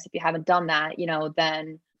done this, if you haven't done that, you know,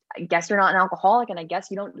 then I guess you're not an alcoholic, and I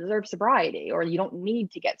guess you don't deserve sobriety, or you don't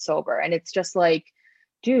need to get sober. And it's just like,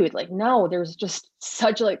 dude, like, no, there's just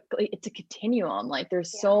such like, it's a continuum. Like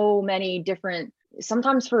there's so many different,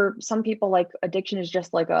 sometimes for some people, like addiction is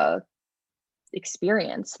just like a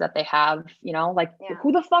experience that they have, you know, like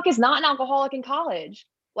who the fuck is not an alcoholic in college?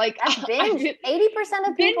 Like that's binge. 80%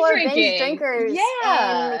 of people are binge drinkers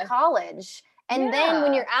in college. And then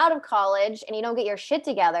when you're out of college and you don't get your shit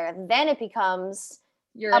together, then it becomes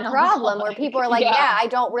a problem where people are like, I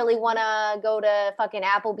don't really want to go to fucking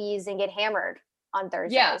Applebee's and get hammered on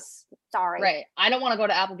Thursdays. Sorry. Right. I don't want to go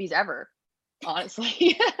to Applebee's ever,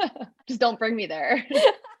 honestly. Just don't bring me there.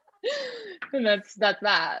 And that's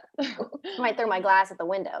that. I might throw my glass at the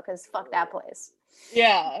window because fuck that place.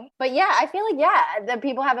 Yeah. But yeah, I feel like, the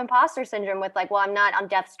people have imposter syndrome with like, well, I'm not on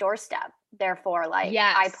death's doorstep. Therefore, like,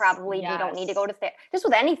 I probably don't need to go to therapy. Just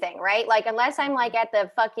with anything, right? Like, unless I'm like at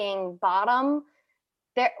the fucking bottom,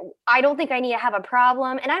 there, I don't think I need to have a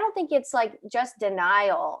problem. And I don't think it's like just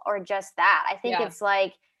denial or just that. I think it's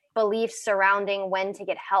like beliefs surrounding when to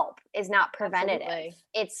get help is not preventative. Absolutely.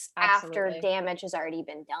 It's after damage has already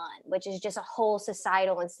been done, which is just a whole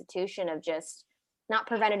societal institution of just not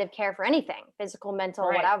preventative care for anything, physical, mental,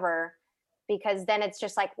 whatever. Because then it's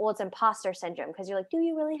just like, well, it's imposter syndrome. Because you're like, do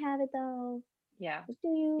you really have it though? Yeah. Do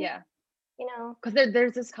you? Yeah. You know, because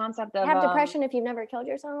there's this concept of have depression if you've never killed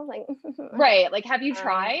yourself, like right? Like, have you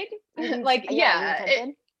tried? Like,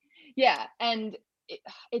 and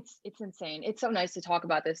it's insane. It's so nice to talk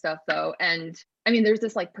about this stuff though, and I mean, there's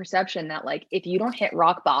this like perception that like if you don't hit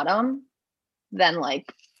rock bottom, then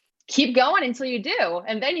like keep going until you do,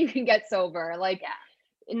 and then you can get sober. Like,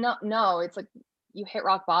 no, it's like you hit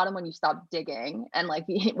rock bottom when you stop digging, and like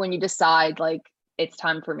when you decide like it's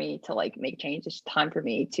time for me to like make change. It's time for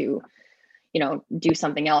me to, you know, do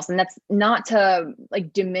something else. And that's not to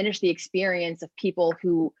like diminish the experience of people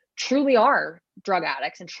who truly are drug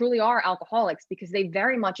addicts and truly are alcoholics, because they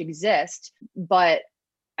very much exist. But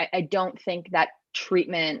I don't think that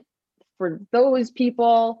treatment for those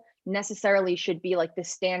people necessarily should be like the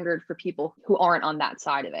standard for people who aren't on that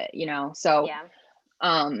side of it, you know? So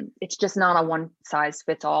it's just not a one size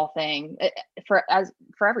fits all thing for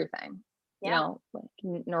everything, you know, like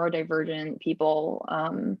neurodivergent people,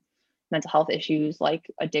 mental health issues, like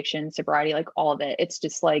addiction, sobriety, like all of it. It's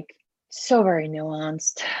just like so very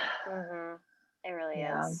nuanced. It really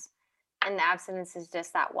is. And abstinence is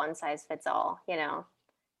just that one size fits all, you know?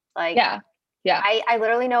 Like, Yeah. Yeah. I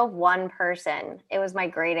literally know of one person. It was my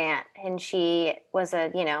great aunt, and she was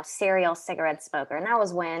a, you know, serial cigarette smoker. And that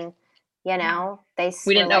was when, you know, We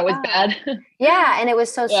were didn't know like, it was oh, bad. yeah. And it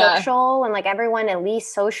was so Yeah. social, and like everyone at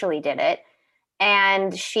least socially did it.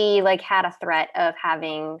 And she like had a threat of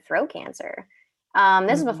having throat cancer.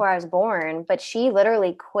 This is Mhm. before I was born, but she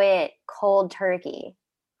literally quit cold turkey.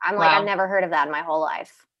 I'm like, I've Wow. never heard of that in my whole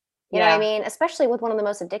life. You know what I Yeah. mean? Especially with one of the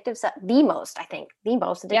most addictive, the most, I think, the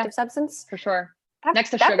most Yeah, addictive substance. for sure. That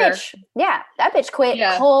Next to that sugar. bitch, yeah, that bitch quit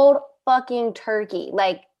Yeah. cold fucking turkey.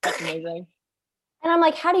 Like, That's amazing. and I'm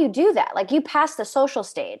like, how do you do that? Like, you passed the social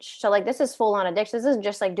stage. So like, this is full on addiction. This isn't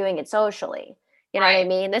just like doing it socially. You know what I Right.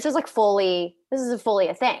 mean? This is like fully. This is fully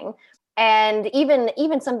a thing. And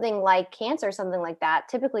even something like cancer, something like that,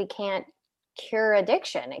 typically can't cure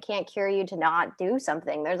addiction. It can't cure you to not do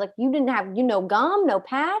something. There's like, you didn't have, you know, gum, no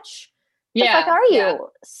patch. The fuck Yeah. are Yeah.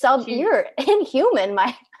 you? She You're inhuman,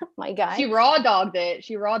 my she guy. raw dogged it.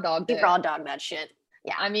 She raw dogged You it. raw dog that shit.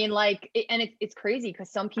 Yeah. I mean, like, and it's crazy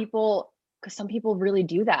because some people really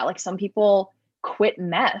do that. Like, some people quit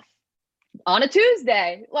meth on a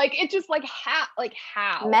Tuesday. Like, it's just like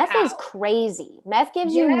Meth is how? crazy. Meth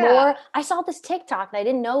gives you Yeah. more. I saw this TikTok and I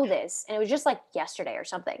didn't know this, and it was just like yesterday or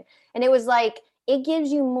something. And it was like it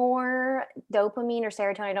gives you more dopamine or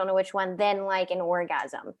serotonin, I don't know which one, than like an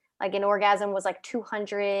orgasm. Like an orgasm was like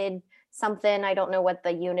 200 something. I don't know what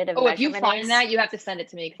the unit of Oh, if you measurement find is. that, you have to send it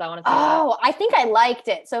to me because I want to see that. Oh, I think I liked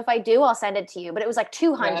it. So if I do, I'll send it to you. But it was like Yeah.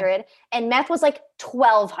 200 and meth was like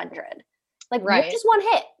 1200. Like Right. just one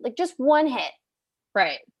hit. Like just one hit.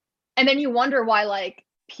 Right. And then you wonder why, like,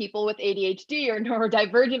 people with ADHD or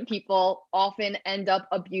neurodivergent people often end up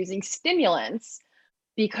abusing stimulants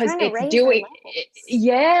because Trying to it's raise their doing, levels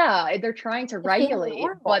yeah, they're trying to to feel regulate,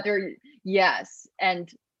 but normal. they're, yes. And,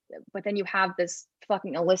 but then you have this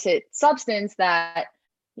fucking illicit substance that,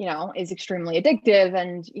 is extremely addictive.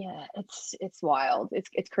 And yeah, it's wild.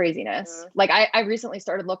 It's craziness. Mhm. Like, I recently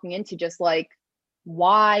started looking into just like,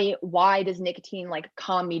 why does nicotine like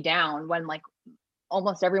calm me down when like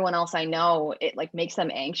almost everyone else I know, it like makes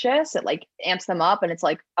them anxious. It like amps them up. And it's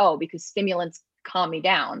like, oh, because stimulants calm me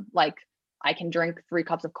down. Like, I can drink 3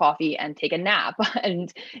 cups of coffee and take a nap.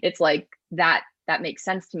 And it's like that makes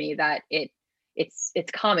sense to me that it's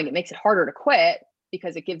calming. It makes it harder to quit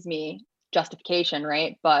because it gives me justification,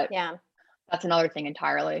 right? But Yeah. that's another thing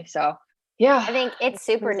entirely. So yeah, I think it's it's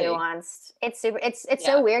super crazy. nuanced. It's so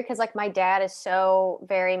Yeah. weird because like my dad is so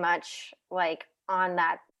very much like on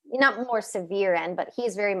that not more severe end, but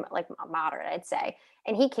he's very like moderate, I'd say.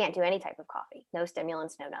 And he can't do any type of coffee. No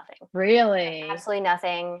stimulants, no nothing. Really? Absolutely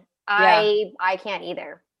nothing. Yeah. I can't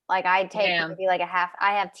either. Like I take Damn. maybe like a half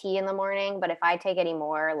I have tea in the morning, but if I take any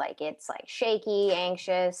more, like it's like shaky,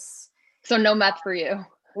 anxious. So no meth for you.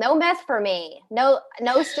 No meth for me. No All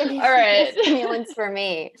no right. stimulants for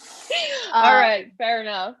me. All Um, right. Fair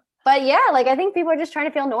enough. but yeah, like I think people are just trying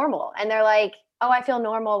to feel normal, and they're like, "Oh, I feel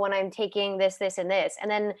normal when I'm taking this, this, and this." And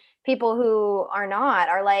then people who are not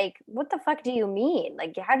are like, "What the fuck do you mean?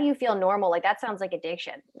 Like, how do you feel normal? Like that sounds like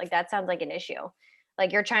addiction. Like that sounds like an issue.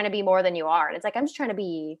 Like you're trying to be more than you are." And it's like I'm just trying to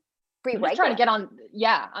be I'm just trying to regular. get on.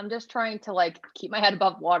 Yeah, I'm just trying to like keep my head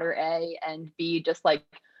above water, and B, just like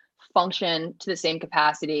function to the same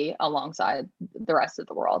capacity alongside the rest of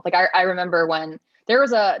the world. Like, I remember when there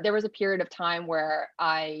was a period of time where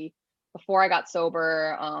before I got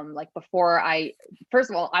sober, like before I first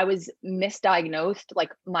of all, I was misdiagnosed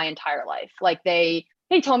like my entire life. Like, they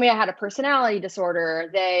told me I had a personality disorder.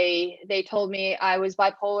 They told me I was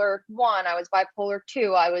bipolar 1, I was bipolar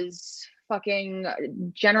 2, I was fucking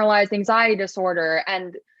generalized anxiety disorder.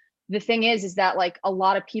 And the thing is that like a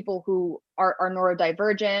lot of people who are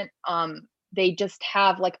neurodivergent, they just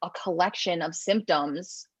have like a collection of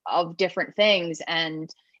symptoms of different things. And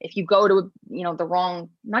if you go to the wrong,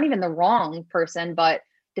 not even the wrong person, but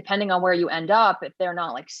depending on where you end up, if they're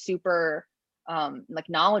not like super like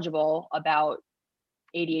knowledgeable about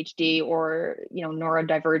ADHD or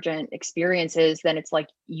neurodivergent experiences, then it's like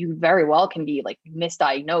you very well can be like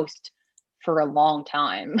misdiagnosed for a long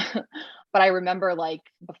time. But I remember like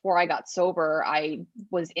before I got sober, I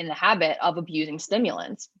was in the habit of abusing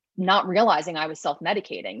stimulants, not realizing I was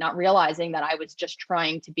self-medicating, not realizing that I was just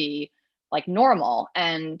trying to be like normal.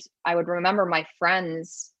 And I would remember my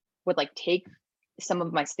friends would like take some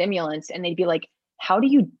of my stimulants and they'd be like, how do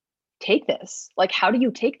you take this? Like, how do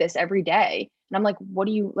you take this every day? And I'm like, what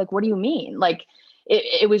do you mean? Like,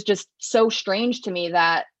 it was just so strange to me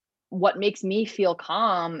that what makes me feel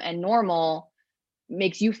calm and normal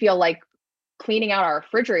makes you feel like cleaning out our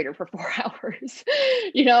refrigerator for 4 hours.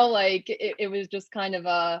 Like it was just kind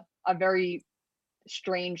of a very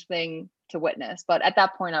strange thing to witness. But at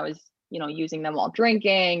that point I was, using them while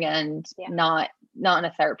drinking and not in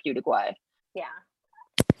a therapeutic way. Yeah.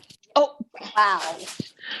 Oh, wow.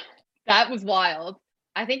 That was wild.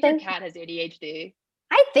 I think your cat has ADHD.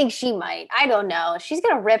 I think she might. I don't know. She's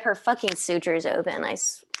going to rip her fucking sutures open.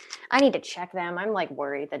 I need to check them. I'm like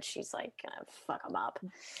worried that she's like going to fuck them up.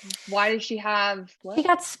 Why does she have what? She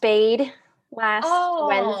got spayed last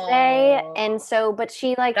Wednesday. And so, but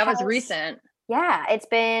she like that was recent. Yeah, it's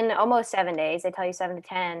been almost 7 days. They tell you 7 to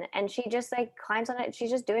 10. And she just like climbs on it. She's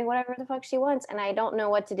just doing whatever the fuck she wants. And I don't know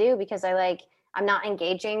what to do because I'm not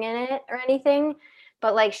engaging in it or anything.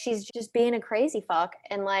 But like she's just being a crazy fuck.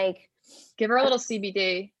 And like give her a little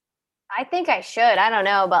CBD. I think I should. I don't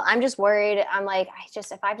know, but I'm just worried. I'm like,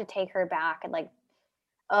 if I have to take her back and like,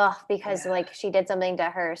 because like she did something to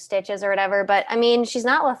her stitches or whatever. But I mean, she's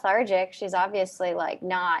not lethargic. She's obviously like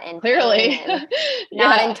not in clearly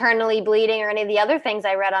not internally bleeding or any of the otother things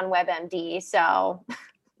I read on WebMD. So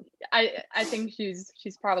I think she's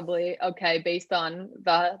probably okay based on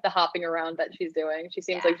the hopping around that she's doing. She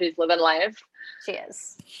seems like she's living life. She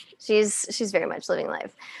is. She's very much living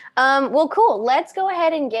life. Well, cool. Let's go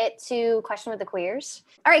ahead and get to Question with the Queers.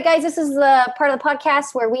 All right, guys, this is the part of the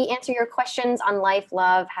podcast where we answer your questions on life,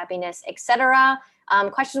 love, happiness, etc.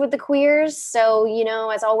 Questions with the Queers. So,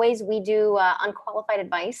 as always, we do unqualified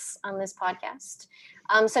advice on this podcast.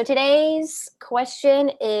 So today's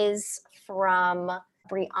question is from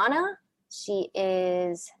Brianna. She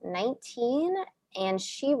is 19 and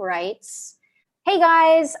she writes, "Hey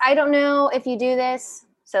guys, I don't know if you do this."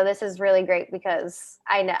 So this is really great because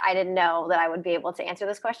I didn't know that I would be able to answer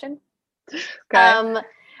this question. Okay.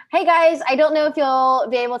 Hey guys, I don't know if you'll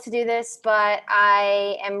be able to do this, but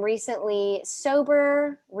I am recently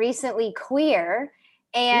sober, recently queer,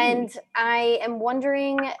 and I am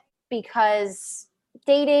wondering because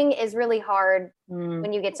dating is really hard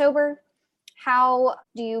when you get sober. How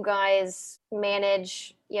do you guys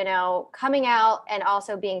manage, coming out and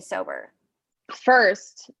also being sober?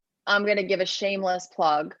 First, I'm going to give a shameless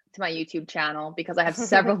plug to my YouTube channel because I have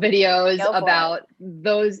several videos about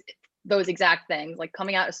those exact things, like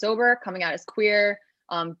coming out as sober, coming out as queer,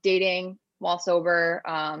 dating while sober,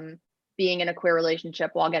 being in a queer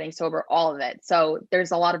relationship while getting sober, all of it. So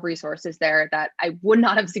there's a lot of resources there that I would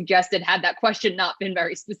not have suggested had that question not been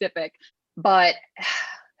very specific. But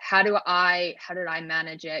how did I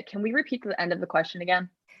manage it? Can we repeat the end of the question again?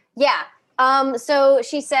 Yeah. So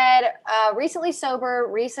she said, recently sober,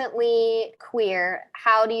 recently queer.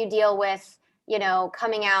 How do you deal with,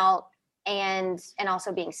 coming out and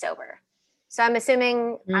also being sober? So I'm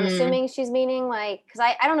assuming she's meaning like, cause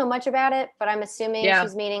I don't know much about it, but I'm assuming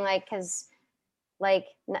she's meaning like, cause like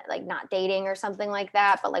not dating or something like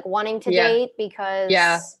that, but like wanting to date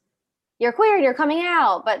because you're queer and you're coming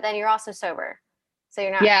out, but then you're also sober. So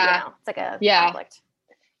you're not, it's like a conflict.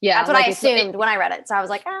 Yeah. That's what I assumed when I read it. So I was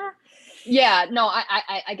like, Yeah, no,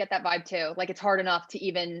 I get that vibe too. Like it's hard enough to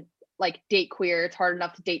even like date queer. It's hard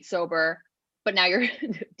enough to date sober, but now you're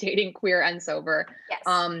dating queer and sober. Yes.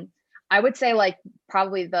 I would say like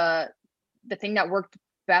probably the thing that worked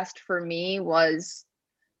best for me was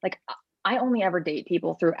like I only ever date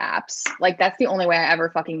people through apps. Like that's the only way I ever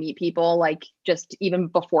fucking meet people. Like just even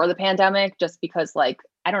before the pandemic, just because like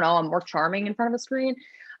I don't know, I'm more charming in front of a screen.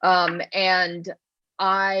 And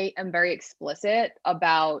I am very explicit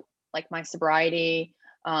about like my sobriety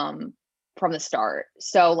from the start.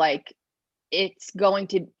 So like it's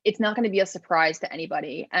not going to be a surprise to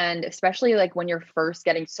anybody. And especially like when you're first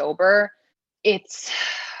getting sober,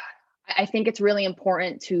 I think it's really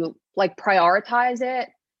important to like prioritize it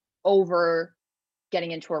over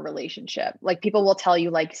getting into a relationship. Like people will tell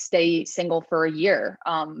you like stay single for a year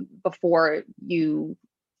before you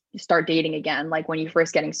start dating again, like when you're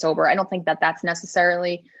first getting sober. I don't think that that's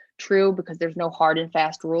necessarily true because there's no hard and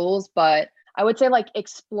fast rules, but I would say like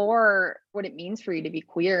explore what it means for you to be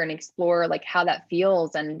queer and explore like how that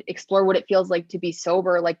feels and explore what it feels like to be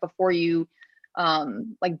sober, like before you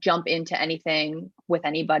like jump into anything with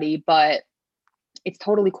anybody. But it's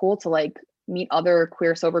totally cool to like meet other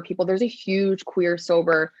queer sober people. There's a huge queer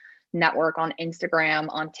sober network on Instagram,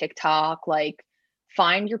 on TikTok. Like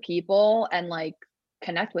find your people and like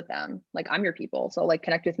connect with them. Like I'm your people, so like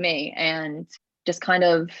connect with me and just kind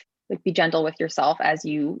of like be gentle with yourself as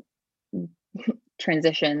you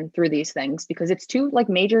transition through these things, because it's two like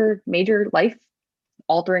major life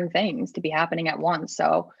altering things to be happening at once.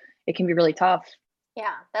 So it can be really tough.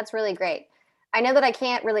 Yeah, that's really great. I know that I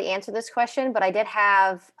can't really answer this question, but I did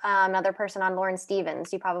have another person on, Lauren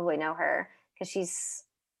Stevens. You probably know her because she's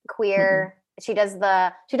queer. Mm-hmm. She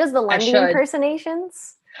does the Lundy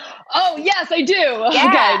impersonations. Oh yes, I do. Yeah.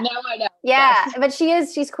 Okay, now I know. Yeah, Yes. but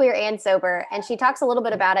she's queer and sober, and she talks a little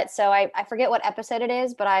bit about it. So I forget what episode it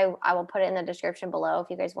is, but I will put it in the description below if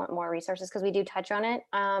you guys want more resources, because we do touch on it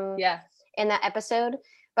Yeah. in that episode.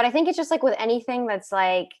 But I think it's just like with anything that's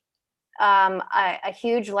like a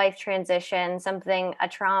huge life transition, something, a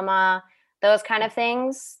trauma, those kind of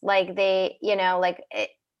things, like they, like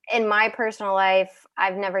in my personal life,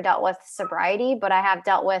 I've never dealt with sobriety, but I have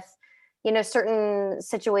dealt with, certain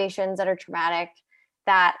situations that are traumatic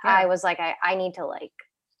that I was like, I need to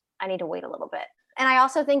wait a little bit. And I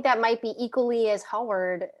also think that might be equally as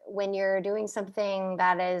hard when you're doing something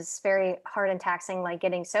that is very hard and taxing, like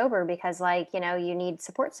getting sober, because you need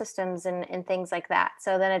support systems and things like that.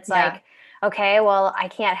 So then it's like, okay, well, I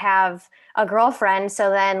can't have a girlfriend.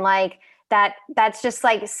 So then that's just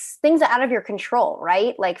like things out of your control,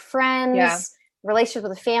 right? Like friends, relationships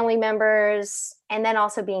with family members, and then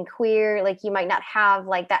also being queer, like you might not have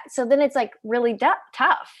like that. So then it's like really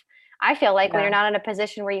tough. I feel like when you're not in a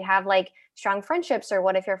position where you have like strong friendships, or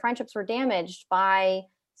what if your friendships were damaged by,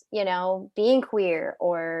 being queer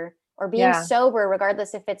or being sober,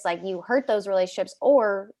 regardless if it's like you hurt those relationships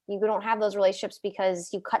or you don't have those relationships because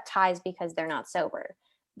you cut ties because they're not sober.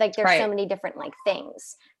 Like there's so many different like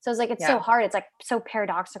things. So it's like, it's so hard. It's like so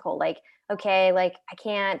paradoxical. Like, okay, like I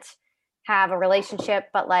can't have a relationship,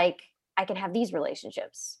 but like I can have these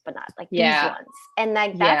relationships, but not like these ones. And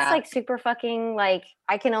like, that's like super fucking, like,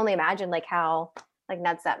 I can only imagine like how like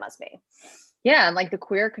nuts that must be. Yeah. And like the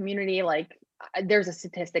queer community, like there's a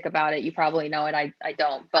statistic about it. You probably know it. I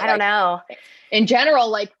don't, but I don't know. In general,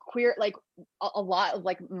 like queer, like a lot of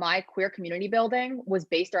like my queer community building was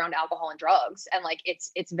based around alcohol and drugs. And like,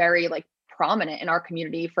 it's very like prominent in our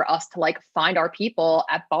community for us to like find our people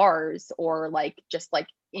at bars, or like just like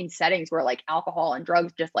in settings where like alcohol and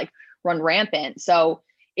drugs just like run rampant. So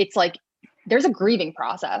it's like there's a grieving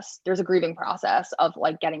process. There's a grieving process of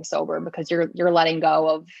like getting sober, because you're letting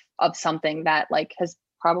go of something that like has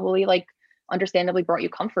probably like understandably brought you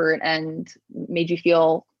comfort and made you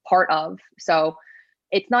feel part of. So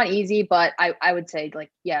it's not easy, but I would say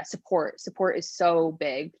like, support is so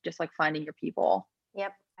big. Just like finding your people.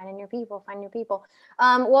 Yep. Find your people.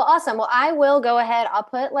 Well, awesome. Well, I will go ahead. I'll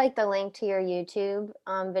put like the link to your YouTube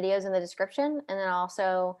videos in the description, and then I'll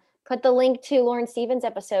also put the link to Lauren Stevens'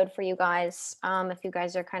 episode for you guys, if you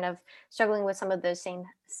guys are kind of struggling with some of those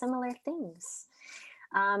similar things.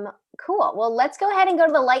 Cool. Well, let's go ahead and go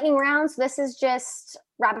to the lightning round. So this is just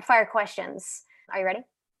rapid fire questions. Are you ready?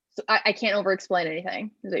 So I can't over explain anything,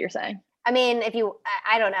 is what you're saying. I mean, if you,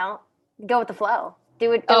 I don't know, go with the flow. Do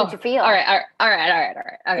what you feel. All right.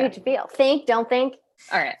 Okay. Do what you feel. Think, don't think.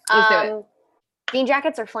 All right, let's do it. Jean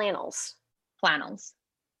jackets or flannels? Flannels.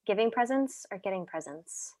 Giving presents or getting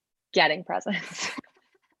presents? Getting presents.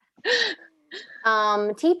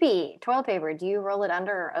 TP, toilet paper, do you roll it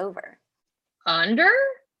under or over? Under?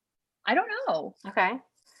 I don't know. Okay.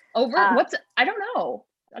 Over? I don't know.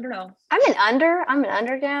 I'm an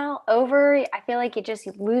under gal. Over, I feel like you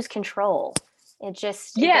lose control. It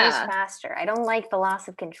goes faster. I don't like the loss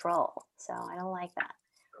of control. So I don't like that.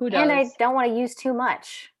 Who does? And I don't want to use too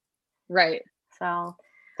much. Right. So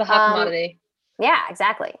it's a hot commodity. Yeah,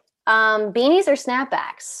 exactly. Beanies or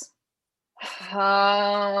snapbacks?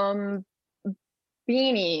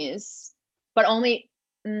 Beanies, but only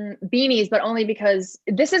because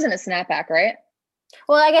this isn't a snapback, right?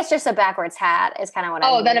 Well, I guess just a backwards hat is kind of what I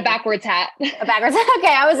mean. Then a backwards hat. A backwards hat.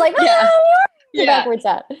 Okay, I was like, backwards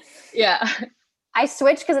hat. Yeah. I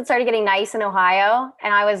switched because it started getting nice in Ohio,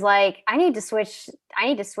 and I was like, I need to switch to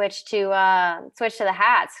the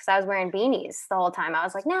hats, because I was wearing beanies the whole time. I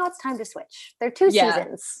was like, now it's time to switch. There are two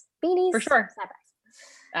seasons. Beanies, for sure. Snapbacks.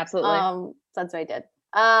 Absolutely. So that's what I did.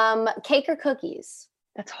 Cake or cookies?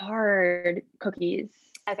 That's hard. Cookies.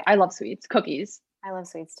 Okay. I love sweets. Cookies. I love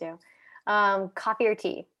sweets too. Coffee or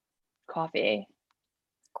tea? Coffee.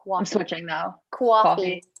 I'm switching though.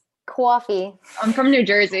 Coffee. I'm from New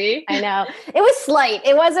Jersey. I know. It was slight.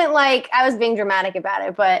 It wasn't like I was being dramatic about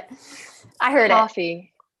it, but I heard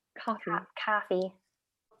Coffee. Coffee.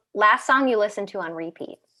 Last song you listened to on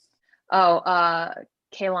repeat? Kehlani,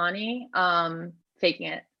 Faking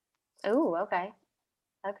It. Oh, okay.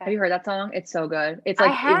 Have you heard that song? It's so good. It's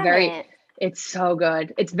like it's so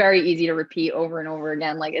good. It's very easy to repeat over and over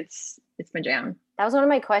again. Like it's my jam. That was one of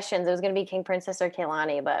my questions. It was going to be King Princess or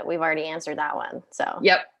Kehlani, but we've already answered that one. So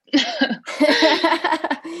yep.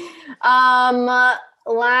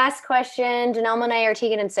 Last question: Janelle Monáe or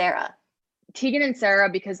Tegan and Sarah? Tegan and Sarah,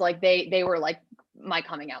 because like they were like my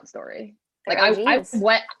coming out story. Like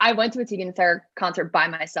I went to a Tegan and Sarah concert by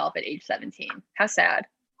myself at age 17. How sad.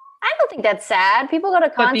 I don't think that's sad. People go to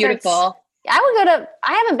concerts. But beautiful.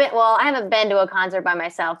 I haven't been to a concert by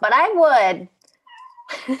myself, but I would.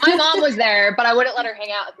 My mom was there, but I wouldn't let her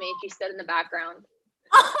hang out with me. She stood in the background.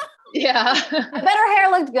 Yeah. I bet her hair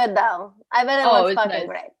looked good though. I bet it looks fucking nice.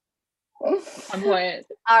 great. On point.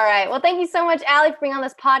 All right. Well, thank you so much, Allie, for being on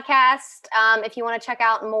this podcast. If you want to check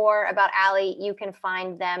out more about Allie, you can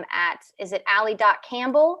find them at, is it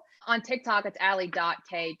Allie.Campbell? On TikTok, it's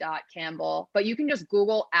Allie.K.Campbell. But you can just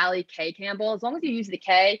Google Allie K. Campbell. As long as you use the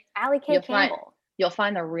K, Allie K. Campbell. You'll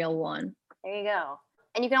find the real one. There you go.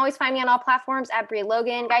 And you can always find me on all platforms at Bria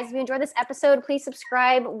Logan. Guys, if you enjoyed this episode, please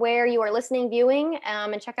subscribe where you are listening, viewing,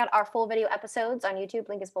 and check out our full video episodes on YouTube.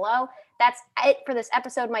 Link is below. That's it for this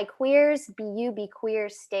episode, my queers. Be you, be queer,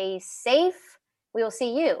 stay safe. We will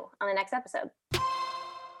see you on the next episode.